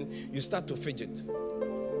church and then you start to fidget.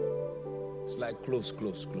 It's like close,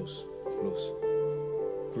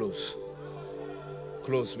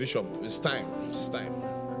 Bishop. It's time.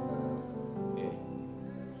 Yeah.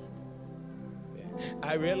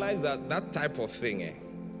 I realize that type of thing,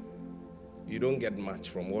 you don't get much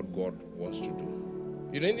from what God wants to do.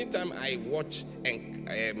 You know, anytime I watch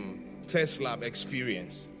First Love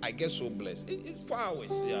Experience, I get so blessed. It's 4 hours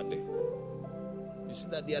they are there. You see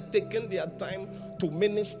that they are taking their time to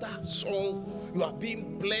minister song. You are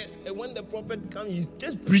being blessed. And when the prophet comes, he's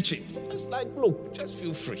just preaching. Just like, look, just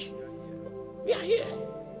feel free. We are here.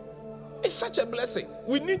 It's such a blessing.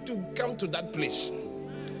 We need to come to that place.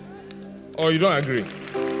 Or you don't agree?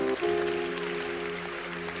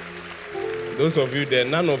 Those of you there,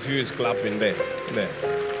 none of you is clapping there.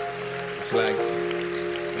 It's like,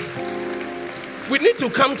 we need to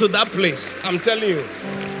come to that place. I'm telling you.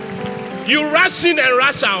 You rush in and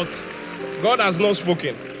rush out. God has not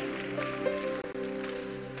spoken.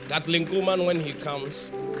 That Lincoln, when he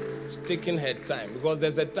comes, is taking her time. Because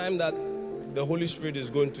there's a time that the Holy Spirit is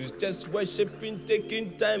going to just worshiping,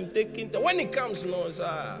 taking time. When he comes,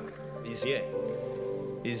 he's here.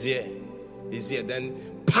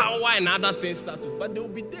 Then power and other things start to, but they will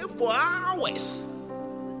be there for hours.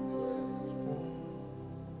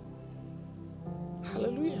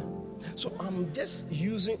 Hallelujah. So I'm just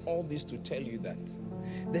using all this to tell you that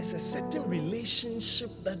there's a certain relationship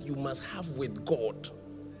that you must have with God.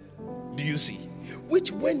 Do you see?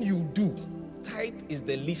 Which when you do, tithe is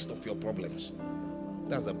the least of your problems.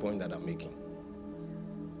 That's the point that I'm making.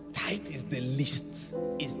 Tithe is the least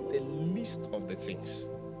of the things.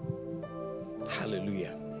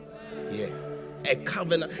 Hallelujah. Yeah. A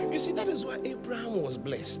covenant. You see, that is why Abraham was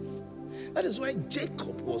blessed. That is why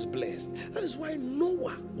Jacob was blessed. That is why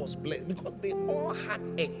Noah was blessed. Because they all had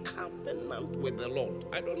a covenant with the Lord.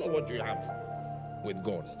 I don't know what you have with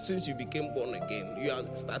God. Since you became born again, you are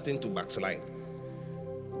starting to backslide.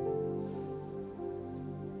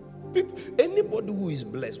 Anybody who is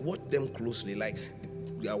blessed, watch them closely. Like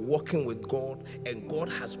they are walking with God and God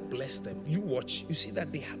has blessed them. You watch, you see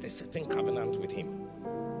that they have a certain covenant with Him.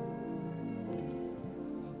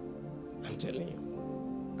 I'm telling you.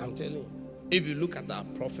 If you look at our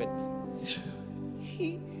prophet,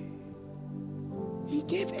 he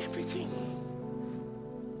gave everything.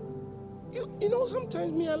 You know,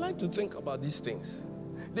 sometimes I like to think about these things.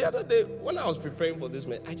 The other day, when I was preparing for this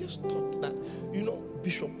message, I just thought that,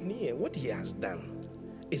 Bishop Nie, what he has done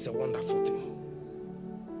is a wonderful thing.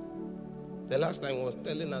 The last time he was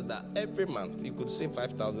telling us that every month he could save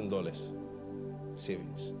 $5,000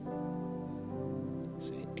 savings.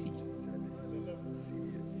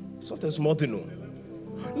 It's not a small thing,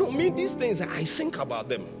 no. Me, these things, I think about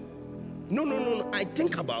them. No. I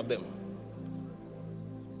think about them.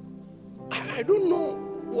 I don't know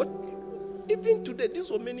what. Even today,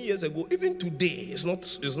 this was many years ago. Even today, it's not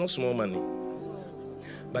small money.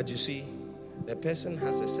 But you see, the person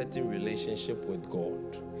has a certain relationship with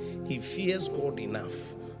God. He fears God enough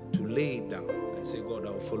to lay it down and say, God,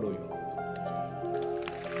 I'll follow you.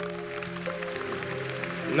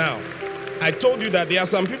 Now, I told you that there are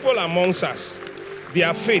some people amongst us,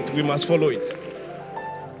 their faith, we must follow it.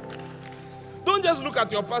 Don't just look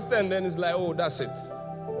at your pastor and then it's like, oh, that's it.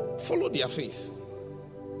 Follow their faith.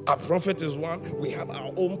 Our prophet is one. We have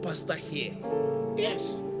our own pastor here.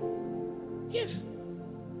 Yes. Yes.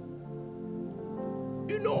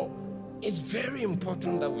 You know, it's very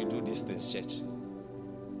important that we do these things, church.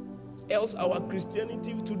 Else our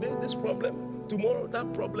Christianity today, this problem, tomorrow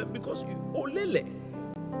that problem, because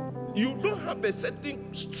you don't have a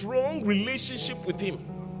certain strong relationship with him.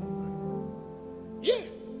 Yeah.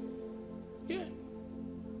 Yeah.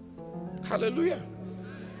 Hallelujah.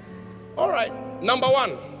 All right. Number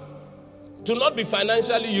one, to not be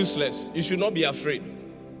financially useless, you should not be afraid.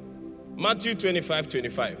 Matthew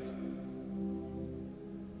 25:25.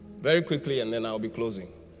 Very quickly, and then I'll be closing.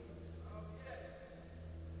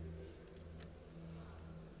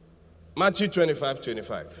 Matthew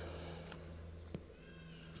 25:25.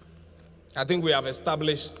 I think we have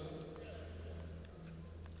established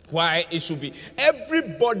why it should be.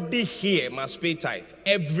 Everybody here must pay tithe.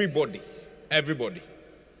 Everybody. Everybody.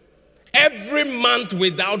 Every month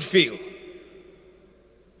without fail.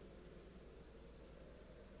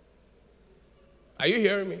 Are you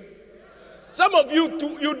hearing me? Some of you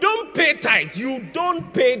too, you don't pay tithe. You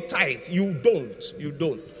don't pay tithe. You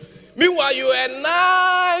don't. Meanwhile, you're a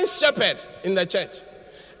nice shepherd in the church.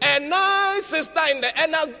 A nice sister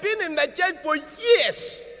and has been in the church for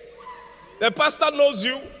years. The pastor knows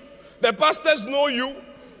you. The pastors know you.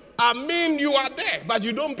 I mean, you are there, but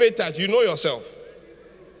you don't pay tithe. You know yourself.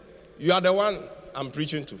 You are the one I'm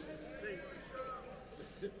preaching to.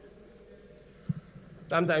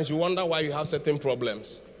 Sometimes you wonder why you have certain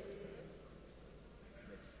problems.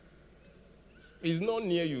 He's not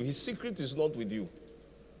near you. His secret is not with you.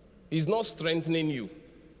 He's not strengthening you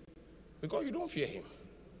because you don't fear him.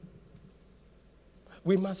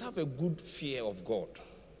 We must have a good fear of God.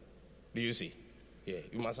 Do you see? Yeah,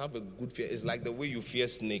 you must have a good fear. It's like the way you fear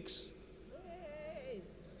snakes.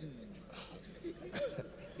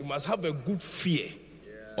 You must have a good fear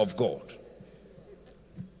of God.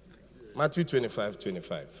 Matthew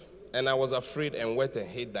 25:25. And I was afraid and went and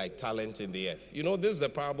hid thy talent in the earth. You know, this is the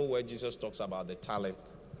parable where Jesus talks about the talent.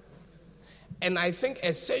 And I think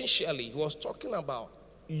essentially he was talking about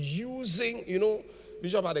using, you know,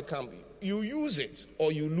 Bishop at the camp, you use it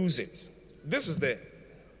or you lose it. This is the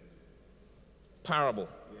parable.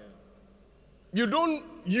 You don't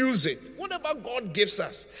use it. Whatever God gives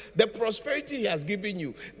us, the prosperity he has given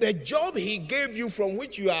you, the job he gave you from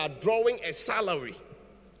which you are drawing a salary,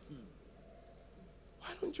 why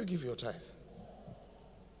don't you give your tithe?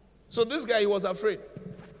 So this guy, he was afraid.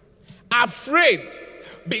 Afraid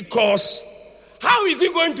because how is he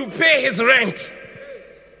going to pay his rent?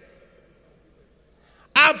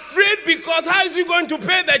 Afraid because how is he going to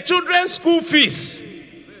pay the children's school fees?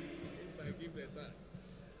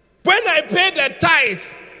 When I pay the tithe,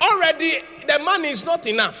 already the money is not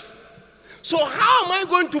enough. So how am I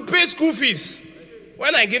going to pay school fees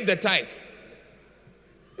when I give the tithe?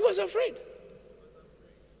 He was afraid.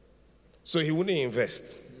 So he wouldn't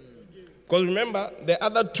invest. Because remember, the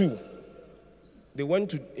other two, they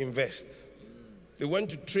went to invest. They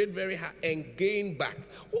went to trade very hard and gain back.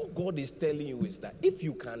 What God is telling you is that if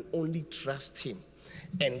you can only trust him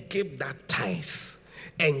and give that tithe,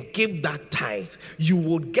 you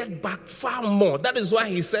will get back far more. That is why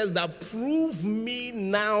he says that prove me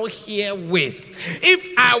now herewith. If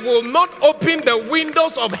I will not open the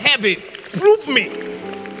windows of heaven, prove me.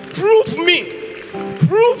 Prove me.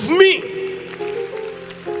 Prove me.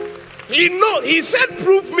 He said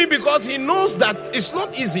prove me because he knows that it's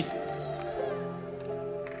not easy.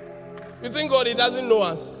 You think God, he doesn't know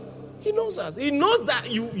us? He knows us. He knows that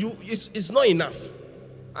it's not enough.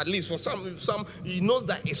 At least for some, he knows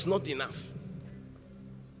that it's not enough.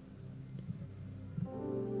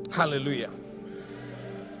 Hallelujah.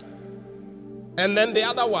 And then the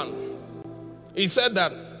other one, he said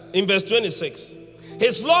that in verse 26,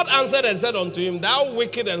 his Lord answered and said unto him, thou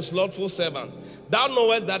wicked and slothful servant, thou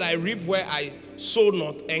knowest that I reap where I sow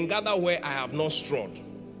not, and gather where I have not strawed.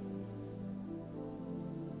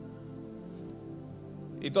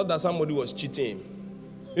 He thought that somebody was cheating him.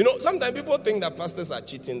 You know, sometimes people think that pastors are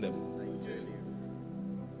cheating them.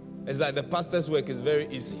 It's like the pastor's work is very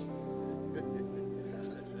easy.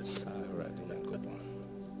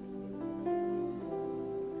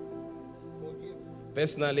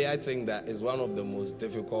 Personally, I think that is one of the most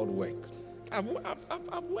difficult work. I've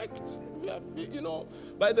worked.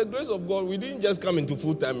 By the grace of God, we didn't just come into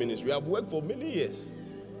full-time ministry. We have worked for many years.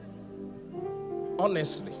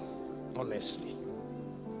 Honestly.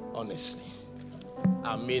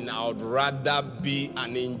 I mean, I would rather be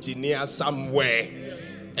an engineer somewhere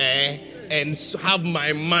and have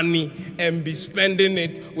my money and be spending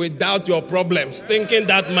it without your problems, thinking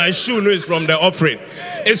that my shoe is from the offering.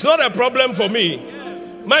 It's not a problem for me.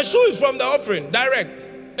 My shoe is from the offering,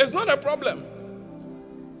 direct. It's not a problem.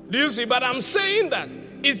 Do you see? But I'm saying that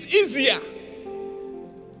it's easier.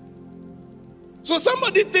 So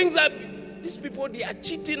somebody thinks that these people, they are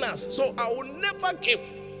cheating us, so I will never give.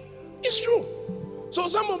 It's true. So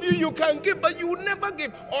some of you can give, but you will never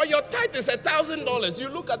give. Or your tithe is $1,000. You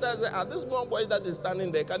look at that and say, this one boy that is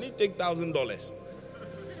standing there, can he take $1,000?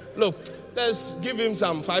 Look, let's give him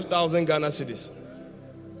some 5,000 Ghana cedis.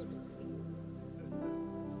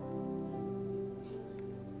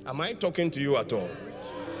 Am I talking to you at all?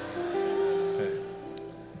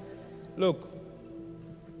 Look,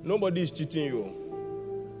 nobody is cheating you.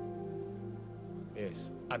 Yes,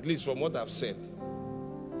 at least from what I've said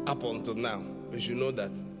up until now, you should know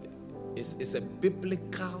that it's a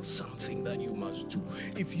biblical something that you must do.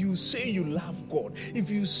 If you say you love God, if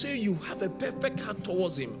you say you have a perfect heart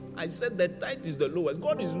towards Him, I said the tithe is the lowest.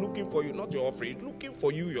 God is looking for you, not your offering. He's looking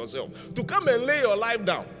for you yourself to come and lay your life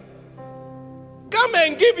down. Come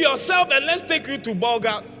and give yourself, and let's take you to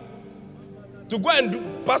Bulgar to go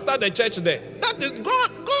and pastor the church there. That is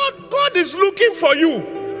God. God is looking for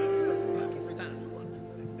you.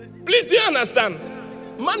 Please, do you understand?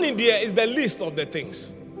 Money there is the least of the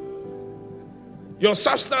things. Your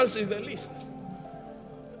substance is the least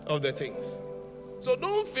of the things. So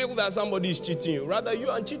don't feel that somebody is cheating you. Rather, you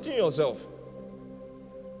are cheating yourself.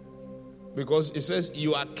 Because it says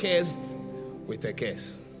you are cursed with a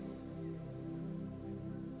curse.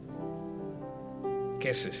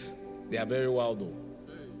 Curses. They are very wild though.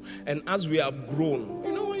 And as we have grown,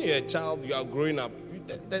 when you're a child, you are growing up,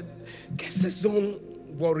 the curses don't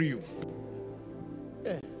worry you.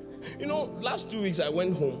 Yeah. Last 2 weeks I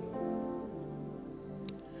went home.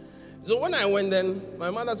 So when I went then, my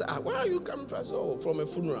mother said, where are you coming from? I said, from a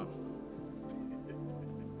funeral.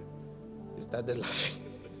 He started laughing.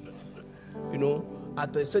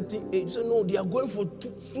 At a certain age, he said, no, they are going for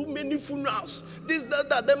too many funerals. This,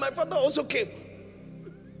 that. Then my father also came.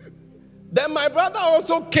 Then my brother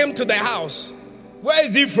also came to the house. Where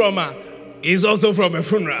is he from? He's also from a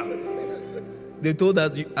funeral. They told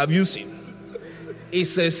us, have you seen?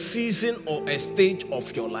 It's a season or a stage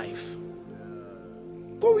of your life.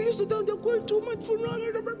 Go, we used to tell them, they're going too much funeral.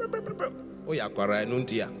 Oh, yeah,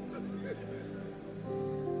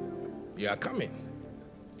 you are coming.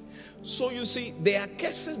 So you see, there are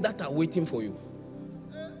curses that are waiting for you.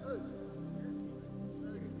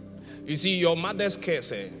 You see, your mother's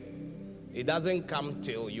curse, it doesn't come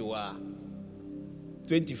till you are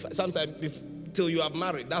 25. Sometimes till you are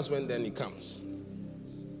married, that's when then it comes.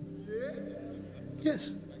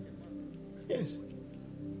 Yes.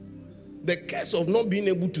 The curse of not being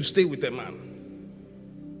able to stay with a man,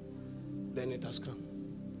 then it has come.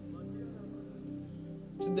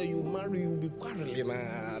 So then you marry, you'll be quarreling.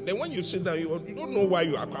 Then when you sit down, you don't know why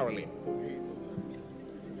you are quarreling.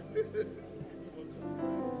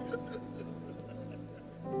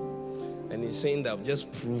 And he's saying that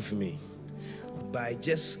just prove me by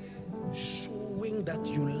just showing that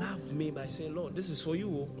you love me by saying, Lord, this is for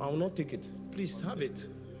you. I will not take it. Please have it.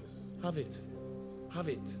 Have it. Have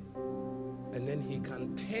it. And then he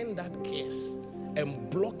can turn that curse and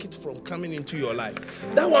block it from coming into your life.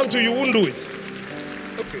 That one too, you won't do it.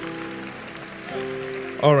 Okay.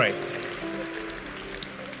 All right.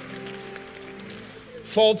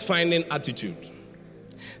 Fault-finding attitude.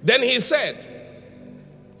 Then he said,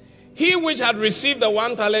 he which had received the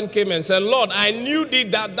 1 talent came and said, Lord, I knew thee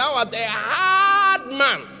that thou art a hard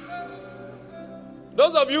man.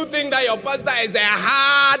 Those of you think that your pastor is a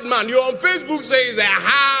hard man. You on Facebook say he's a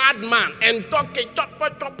hard man. And talking, chop.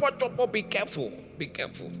 Be careful. Be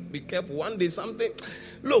careful. Be careful. One day something.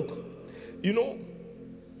 Look,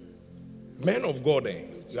 men of God,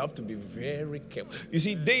 you have to be very careful. You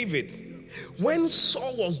see, David, when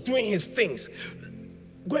Saul was doing his things,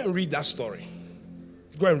 go and read that story.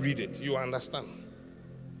 Go and read it. You understand.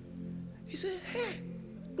 He said, hey,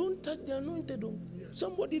 don't touch the anointed.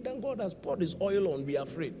 Somebody that God has poured his oil on, be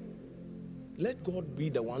afraid. Let God be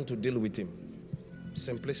the one to deal with him.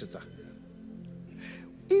 Simplicity.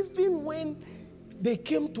 Even when they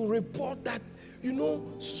came to report that,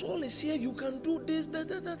 Saul is here, you can do this,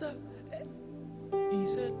 that. He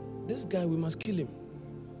said, this guy, we must kill him.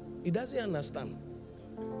 He doesn't understand.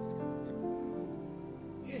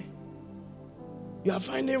 Yeah. You are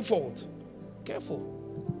finding fault. Careful.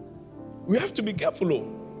 We have to be careful.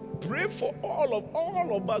 Oh. Pray for all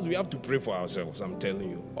of us. We have to pray for ourselves. I'm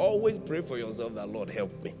telling you. Always pray for yourself that Lord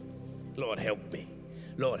help me. Lord help me.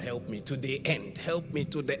 Lord help me to the end. Help me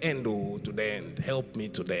to the end. Oh, to the end. Help me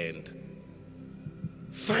to the end.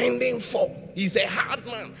 Finding fault. He's a hard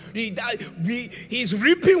man. He's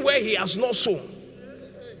reaping where he has not sown.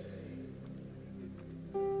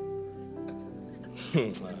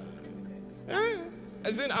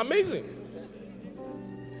 Isn't it amazing?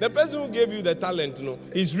 The person who gave you the talent,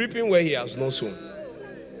 he's reaping where he has not sown.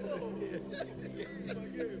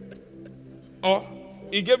 Or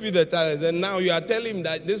he gave you the talent, and now you are telling him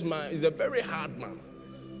that this man is a very hard man.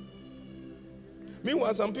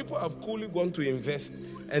 Meanwhile, some people have coolly gone to invest,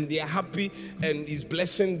 and they are happy, and he's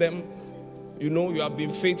blessing them. You have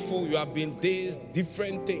been faithful, you have been days,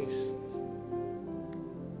 different things.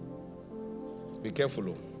 Be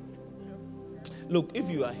careful. Look, if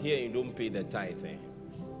you are here and you don't pay the tithe,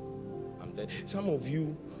 I'm telling you, some of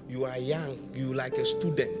you, you are young, you like a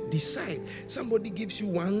student. Decide. Somebody gives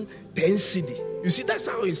you 10 cedi. You see, that's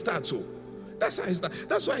how it starts. So that's how it starts.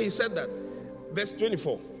 That's why he said that. Verse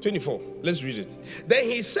 24. Let's read it. Then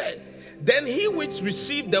he said, then he which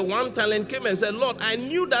received the 1 talent came and said, Lord, I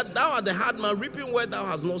knew that thou art the hard man, reaping where thou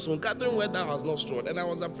hast not sown, gathering where thou hast not stored. And I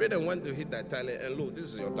was afraid and went to hit that talent. And look,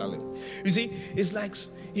 this is your talent. You see, it's like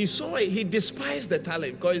he saw it, he despised the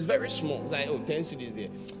talent because it's very small. It's like, 10 cedis there.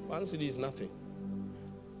 1 cedi is nothing.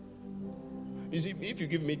 You see, if you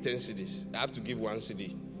give me 10 cedis, I have to give 1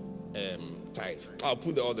 cedi tithe. I'll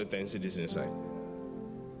put all the 10 cedis inside.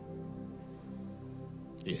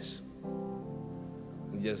 Yes.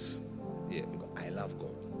 Just, because I love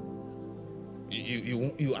God.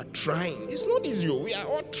 You are trying. It's not easy. We are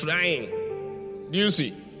all trying. Do you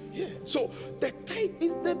see? Yeah. So the tithe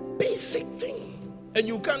is the basic thing. And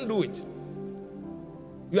you can't do it.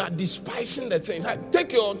 You are despising the things.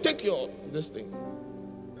 Take your this thing.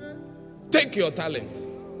 Take your talent.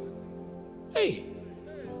 Hey.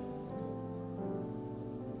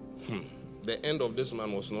 The end of this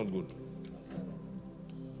man was not good.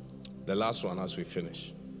 The last one as we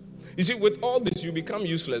finish. You see, with all this, you become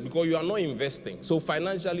useless because you are not investing. So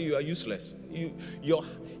financially, you are useless.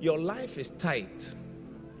 Your life is tight.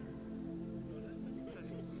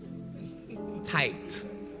 Tight.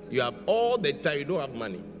 You have all the time. You don't have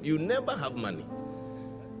money. You never have money.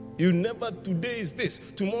 You never, today is this,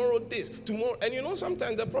 tomorrow this, tomorrow. And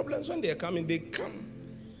sometimes the problems when they are coming, they come,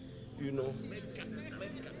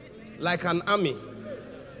 like an army,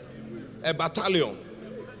 a battalion.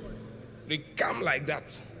 They come like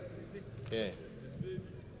that. Yeah.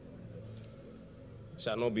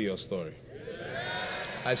 Shall not be your story.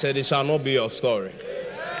 I said it shall not be your story.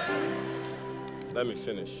 Let me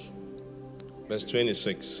finish. Verse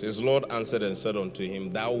 26. His Lord answered and said unto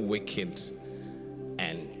him, thou wicked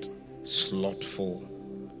and slothful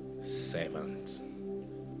servant.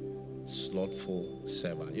 Slothful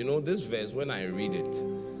servant. This verse, when I read it,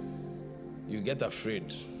 you get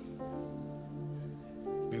afraid.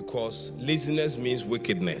 Because laziness means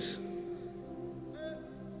wickedness.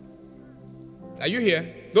 Are you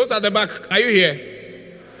here? Those at the back, are you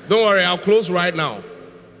here? Don't worry, I'll close right now.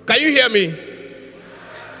 Can you hear me?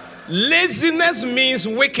 Laziness means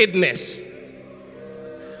wickedness.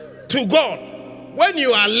 To God, when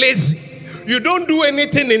you are lazy, you don't do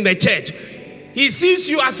anything in the church. He sees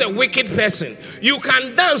you as a wicked person. You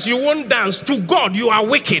can dance, you won't dance. To God, you are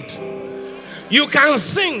wicked. You can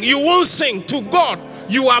sing, you won't sing. To God,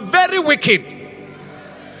 you are very wicked.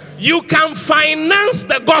 You can finance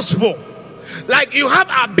the gospel. Like you have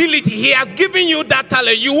ability. He has given you that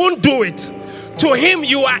talent. You won't do it. To him,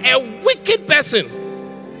 you are a wicked person.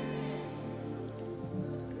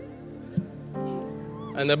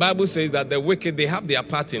 And the Bible says that the wicked, they have their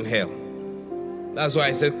part in hell. That's why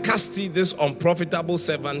I said, cast ye this unprofitable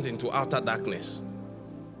servant into outer darkness,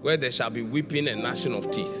 where there shall be weeping and gnashing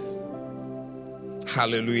of teeth.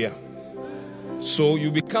 Hallelujah. So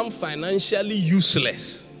you become financially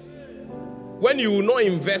useless when you will not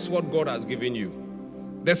invest what God has given you.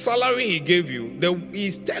 The salary he gave you,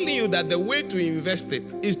 he's telling you that the way to invest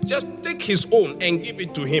it is just take his own and give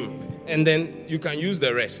it to him. And then you can use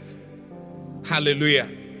the rest. Hallelujah.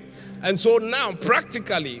 And so now,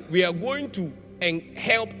 practically, we are going to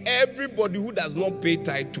help everybody who does not pay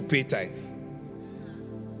tithe to pay tithe.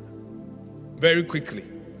 Very quickly.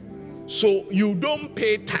 So you don't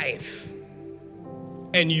pay tithe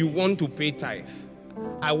and you want to pay tithe.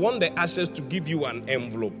 I want the ushers to give you an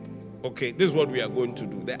envelope. Okay, this is what we are going to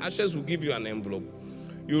do. The ushers will give you an envelope.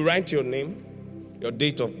 You write your name, your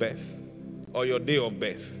date of birth, or your day of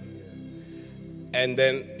birth, and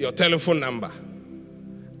then your telephone number.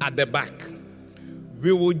 at the back,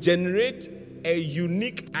 we will generate a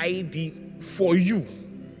unique ID for you.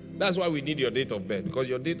 That's why we need your date of birth, because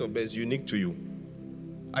your date of birth is unique to you.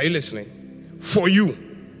 Are you listening? For you.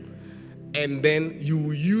 And then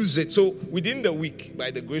you use it. So within the week,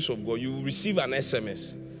 by the grace of God, you will receive an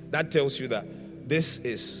SMS that tells you that this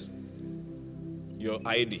is your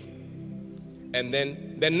ID. And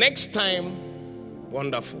then the next time,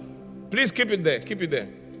 wonderful. Please keep it there. Keep it there.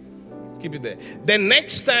 Keep it there. The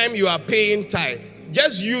next time you are paying tithe,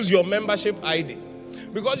 just use your membership ID.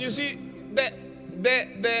 Because you see,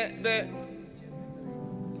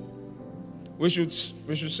 we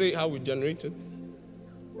should say how we generate it.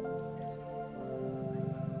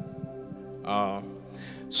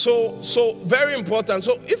 So very important.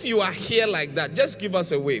 So if you are here like that, just give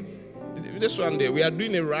us a wave. This one day, we are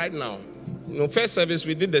doing it right now. First service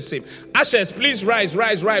we did the same. Ushers, please rise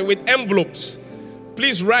with envelopes.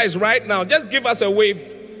 Please rise right now. Just give us a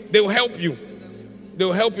wave. They will help you. They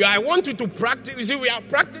will help you. I want you to practice. You see, we are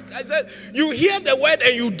practicing. I said, you hear the word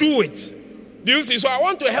and you do it. Do you see? So I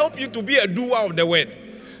want to help you to be a doer of the word.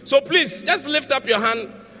 So please, just lift up your hand.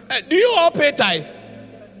 Do you all pay tithe?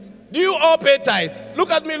 Do you all pay tithe?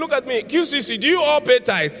 Look at me. QCC, do you all pay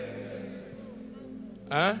tithe?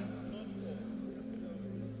 Huh?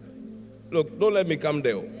 Look, don't let me come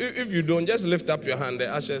there. If you don't, just lift up your hand, the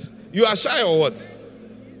ashes. You are shy or what?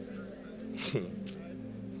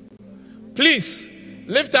 Please,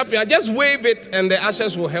 lift up your hand. Just wave it and the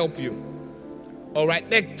ashes will help you. All right?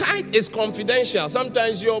 The tithe is confidential.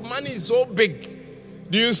 Sometimes your money is so big.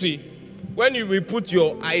 Do you see? When you will put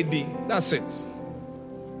your ID, that's it.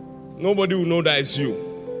 Nobody will know that it's you.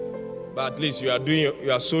 But at least you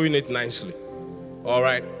are sewing it nicely. All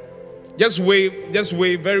right? Just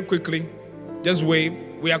wave very quickly. Just wave.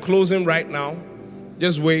 We are closing right now.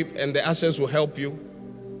 Just wave and the ashes will help you.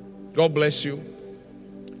 God bless you.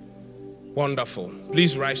 Wonderful.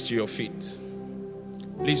 Please rise to your feet.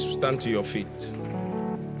 Please stand to your feet.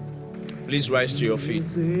 Please rise to your feet.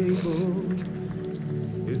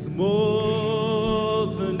 It's more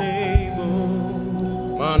than able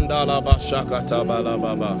Mandala Bashakata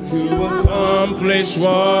Balababa to accomplish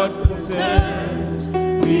what concerns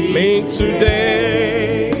me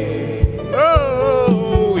today.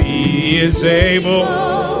 Oh, He is able,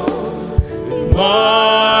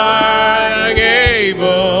 more than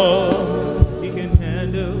able.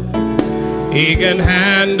 He can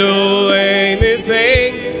handle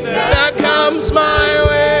anything that comes my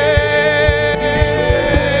way.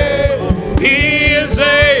 He is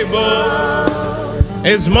able,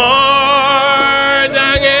 is more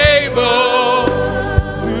than able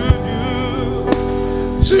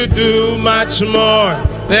to do much more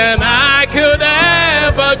than I could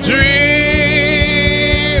ever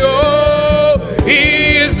dream. Oh,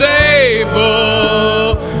 He is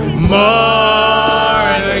able,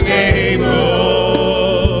 more than able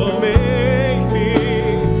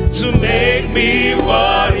to make me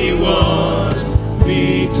what He wants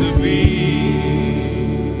me to be.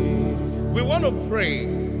 We want to pray.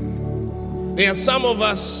 There are some of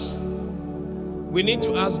us, we need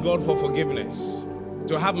to ask God for forgiveness,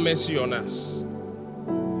 to have mercy on us.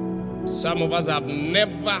 Some of us have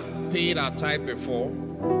never paid our tithe before.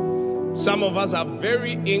 Some of us are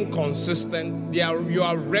very inconsistent. You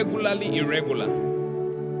are regularly irregular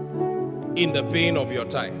in the paying of your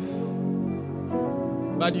tithe.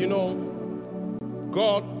 But you know,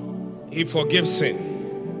 God, He forgives sin.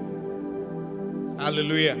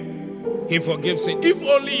 Hallelujah. He forgives sin. If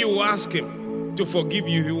only you ask Him to forgive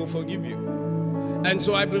you, He will forgive you. And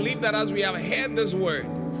so I believe that as we have heard this word,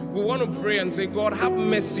 we want to pray and say, God, have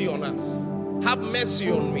mercy on us. Have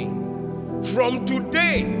mercy on me. From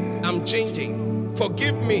today, I'm changing.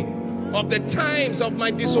 Forgive me of the times of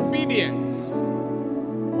my disobedience.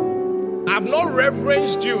 I've not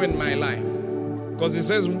reverenced you in my life. Because it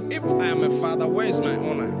says, if I am a father, where is my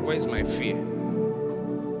honor? Where is my fear?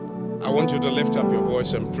 I want you to lift up your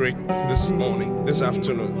voice and pray this morning, this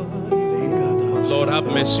afternoon. Lord, have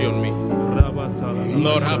mercy on me.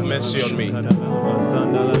 Lord, have mercy on me.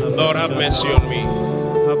 Lord, have mercy on me.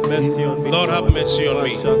 Lord, have mercy on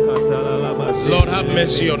me. Lord, have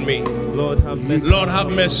mercy on me. Lord, have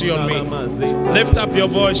mercy on me. Lift up your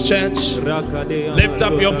voice, church. Lift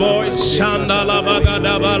up your voice. Shandala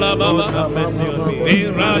bagada balababa.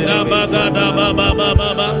 Irada bagada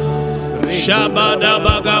baba. Shabada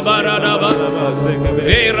bagabaradaba.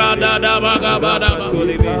 Irada bagabaraba.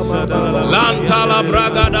 Lantala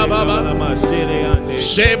bragada baba.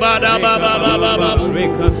 Shebada baba baba.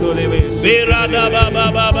 Irada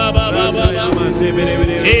baba baba.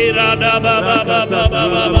 Irada baba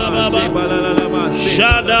baba.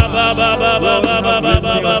 Shada baba baba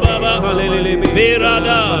baba.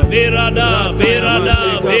 Birada, birada, birada,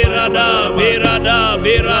 birada, birada,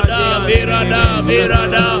 birada, birada,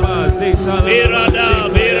 birada, birada,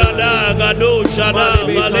 birada, gado shada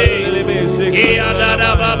bale, iada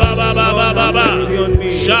baba baba baba,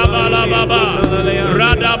 shabala baba,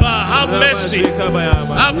 radaba.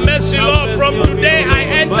 Have mercy, Lord. From today I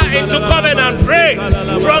enter into covenant. Pray.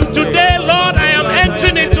 From today, Lord, I am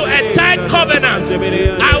entering into a tight covenant.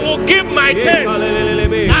 I will give my tenth.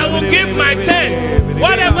 I will give my tenth.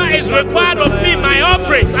 Whatever is required of me, my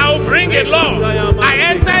offerings, I will bring it, Lord. I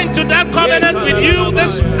enter into that covenant with you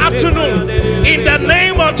this afternoon. In the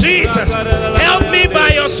name of Jesus. Help me by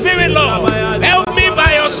your Spirit, Lord. Help me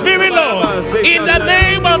by your Spirit, Lord. In the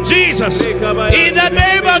name of Jesus. In the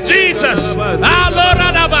name of Jesus. Ah, Lord,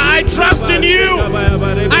 I trust in you.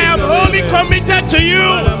 I am wholly committed to you.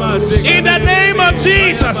 In the name of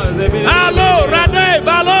Jesus. Ah, Lord, Rade,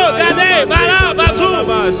 Balo, Gade, Bala, Bazu,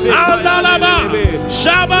 Aldalaba,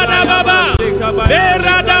 Shabadababa,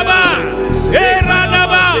 Eradaba,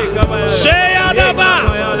 Eradaba, Sheyadaba.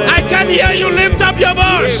 I can hear you. Lift up your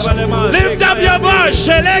voice. Lift up your voice.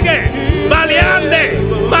 Shelege, Baliande,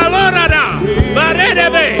 Malorada,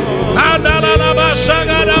 Baredebe, Aldalaba,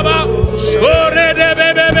 Shagadaba, Oredebe,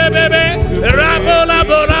 Rabola,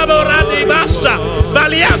 Bola, Radi, Basta,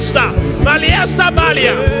 Baliasta, Baliasta,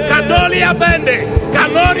 Balia, Cadolia Bende,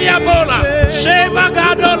 Caloria Bola, Sheva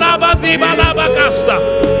Gadola, Baziba, Labacasta,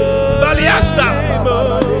 Baliasta,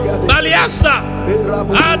 Baliasta,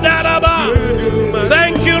 Adaraba.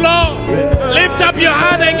 Thank you, Lord. Lift up your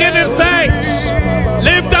hand and give him thanks.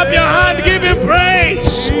 Lift up your hand, give him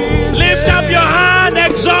praise. Lift up your hand,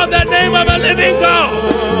 exalt the name of a living God.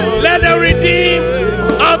 Let the redeemed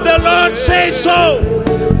of the Lord say so.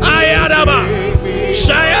 Ayadaba,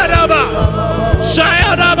 Shayadaba,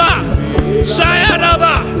 Shayadaba,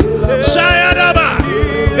 Shayadaba, Shayadaba,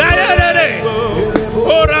 Gayadade,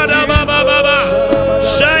 Oradaba Baba,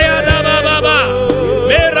 Shayadaba Baba,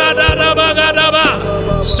 Meradaba Gadaba,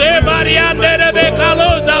 Sebariande de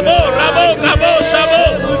Becalos, Dabo, Rabo, Cabo, Shabo,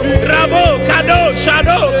 Rabo, Cado,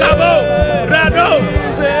 Shadow, Cabo, Rado.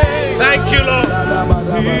 Thank you, Lord.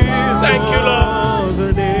 Thank you,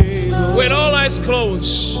 Lord. With all eyes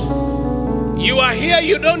closed, you are here,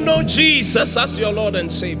 you don't know Jesus as your Lord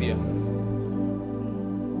and Savior.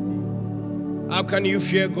 How can you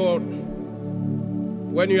fear God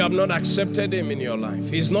when you have not accepted Him in your life?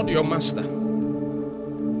 He's not your master.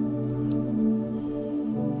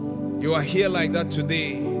 You are here like that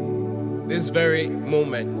today, this very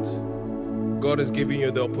moment. God is giving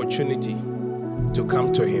you the opportunity to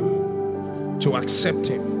come to Him, to accept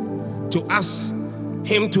Him, to ask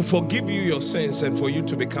Him to forgive you your sins and for you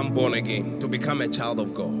to become born again, to become a child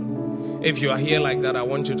of God. If you are here like that, I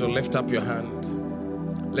want you to lift up your hand.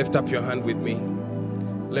 Lift up your hand with me.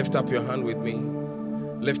 Lift up your hand with me.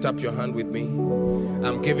 Lift up your hand with me.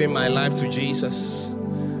 I'm giving my life to Jesus.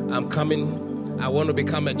 I'm coming. I want to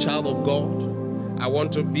become a child of God. I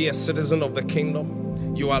want to be a citizen of the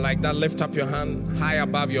kingdom. You are like that. Lift up your hand high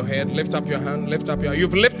above your head. Lift up your hand. Lift up your hand.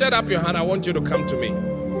 You've lifted up your hand. I want you to come to me.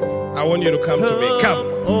 I want you to come to me.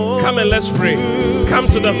 Come and let's pray. Come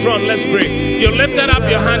to the front. Let's pray. You lifted up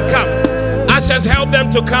your hand. Come. Ushers, help them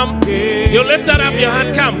to come. You lifted up your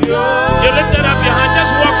hand. Come. You lifted up your hand.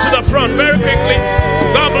 Just walk to the front very quickly.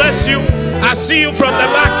 God bless you. I see you from the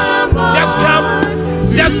back. Just come.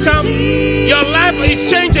 Just come. Your life is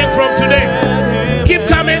changing from today. Keep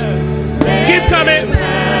coming. Keep coming.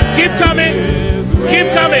 Keep coming.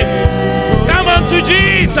 Keep coming. Come on to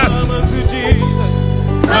Jesus.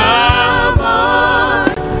 Come on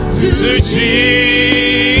to Jesus.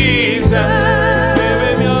 Give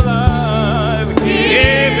Him your life.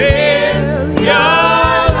 Give Him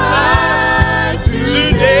your life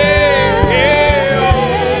today.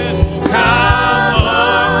 Come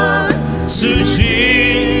on to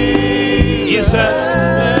Jesus.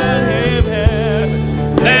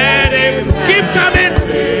 Let Him keep coming.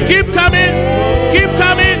 Keep coming. Keep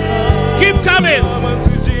coming. Keep coming.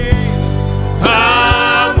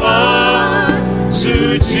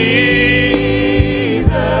 To Jesus.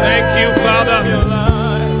 Thank you, Father.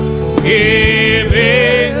 Give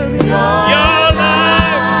Him your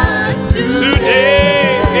life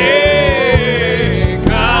today.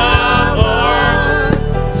 Come on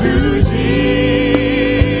to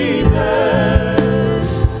Jesus.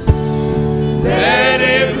 Let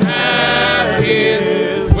Him have His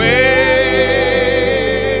way.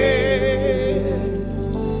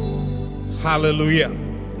 Hallelujah.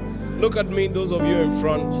 Look at me, those of you in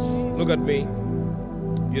front. Look at me.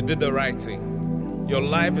 You did the right thing. Your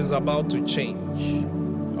life is about to change.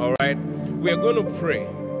 All right? We are going to pray.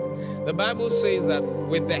 The Bible says that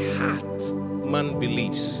with the heart, man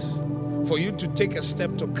believes. For you to take a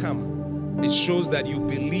step to come, it shows that you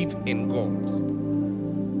believe in God.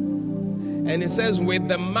 And it says, with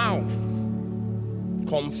the mouth,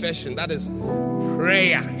 confession, that is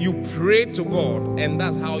prayer. You pray to God, and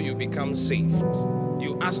that's how you become saved.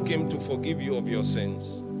 You ask Him to forgive you of your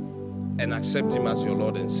sins and accept Him as your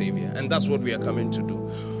Lord and Savior. And that's what we are coming to do.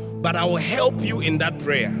 But I will help you in that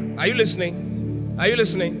prayer. Are you listening? Are you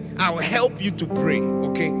listening? I will help you to pray,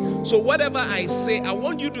 okay? So whatever I say, I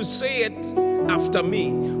want you to say it after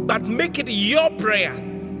me, but make it your prayer,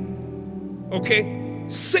 okay?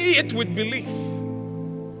 Say it with belief.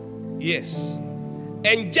 Yes.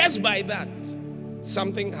 And just by that,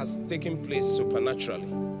 something has taken place supernaturally.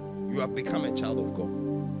 You have become a child of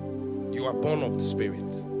God. You are born of the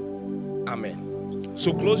Spirit. Amen.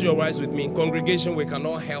 So close your eyes with me. Congregation, we can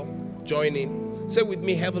all help. Join in. Say with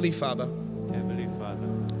me, Heavenly Father. Heavenly Father,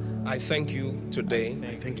 I thank you today.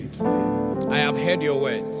 I thank you today. I have heard your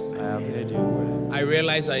words. I have heard your word. I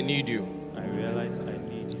realize I need you. I realize I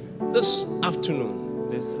need you. This afternoon,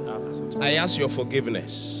 I ask your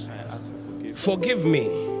forgiveness. I ask for forgiveness. Forgive me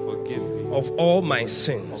Forgive me of all my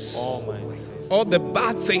sins. of all my sins, All the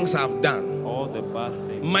bad things I've done. all the bad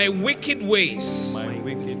things, My wicked ways. my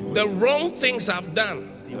wicked ways, The wrong things I've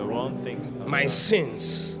done. the wrong things, My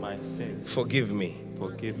sins. my sins. Forgive me.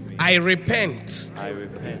 Forgive me. I repent I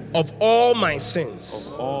repent of all my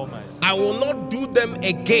sins. of all my sins. I will not do them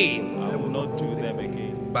again I will not do them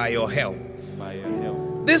again by your help. by your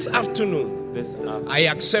help. This afternoon, This afternoon, I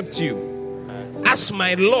accept you I accept as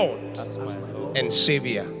my Lord as my Lord and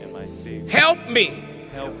Savior. and my Savior. Help me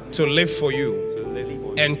Help to live for you to live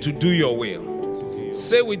for and to do your will. you.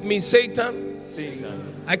 Say with me, Satan.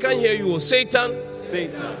 Satan, I can't hear you. Satan,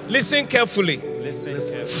 Satan, listen carefully. listen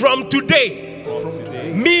carefully. From today, From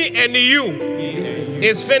today, me and you me and you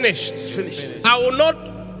is finished. I will not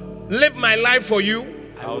live my life for you.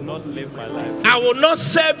 I will not live my life. I will not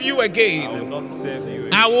serve you I again. will not serve you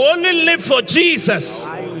again. I will only live for Jesus.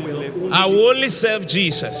 I will live. I will only serve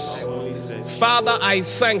Jesus. I will only serve you. Father, I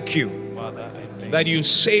thank you Father, I thank that you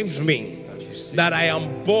saved me, that I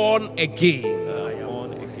am born again. you that I am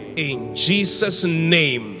born again. In Jesus'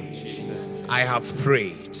 name, Jesus, I have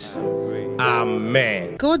prayed. I pray.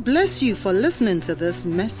 Amen. God bless you for listening to this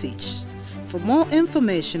message. For more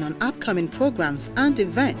information on upcoming programs and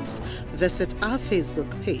events, visit our Facebook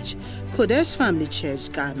page, Qodesh Family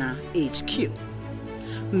Church Ghana HQ.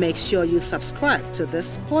 Make sure you subscribe to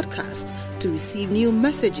this podcast to receive new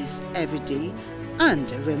messages every day.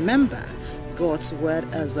 And remember, God's word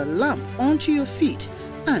is a lamp unto your feet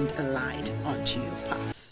and a light unto your path.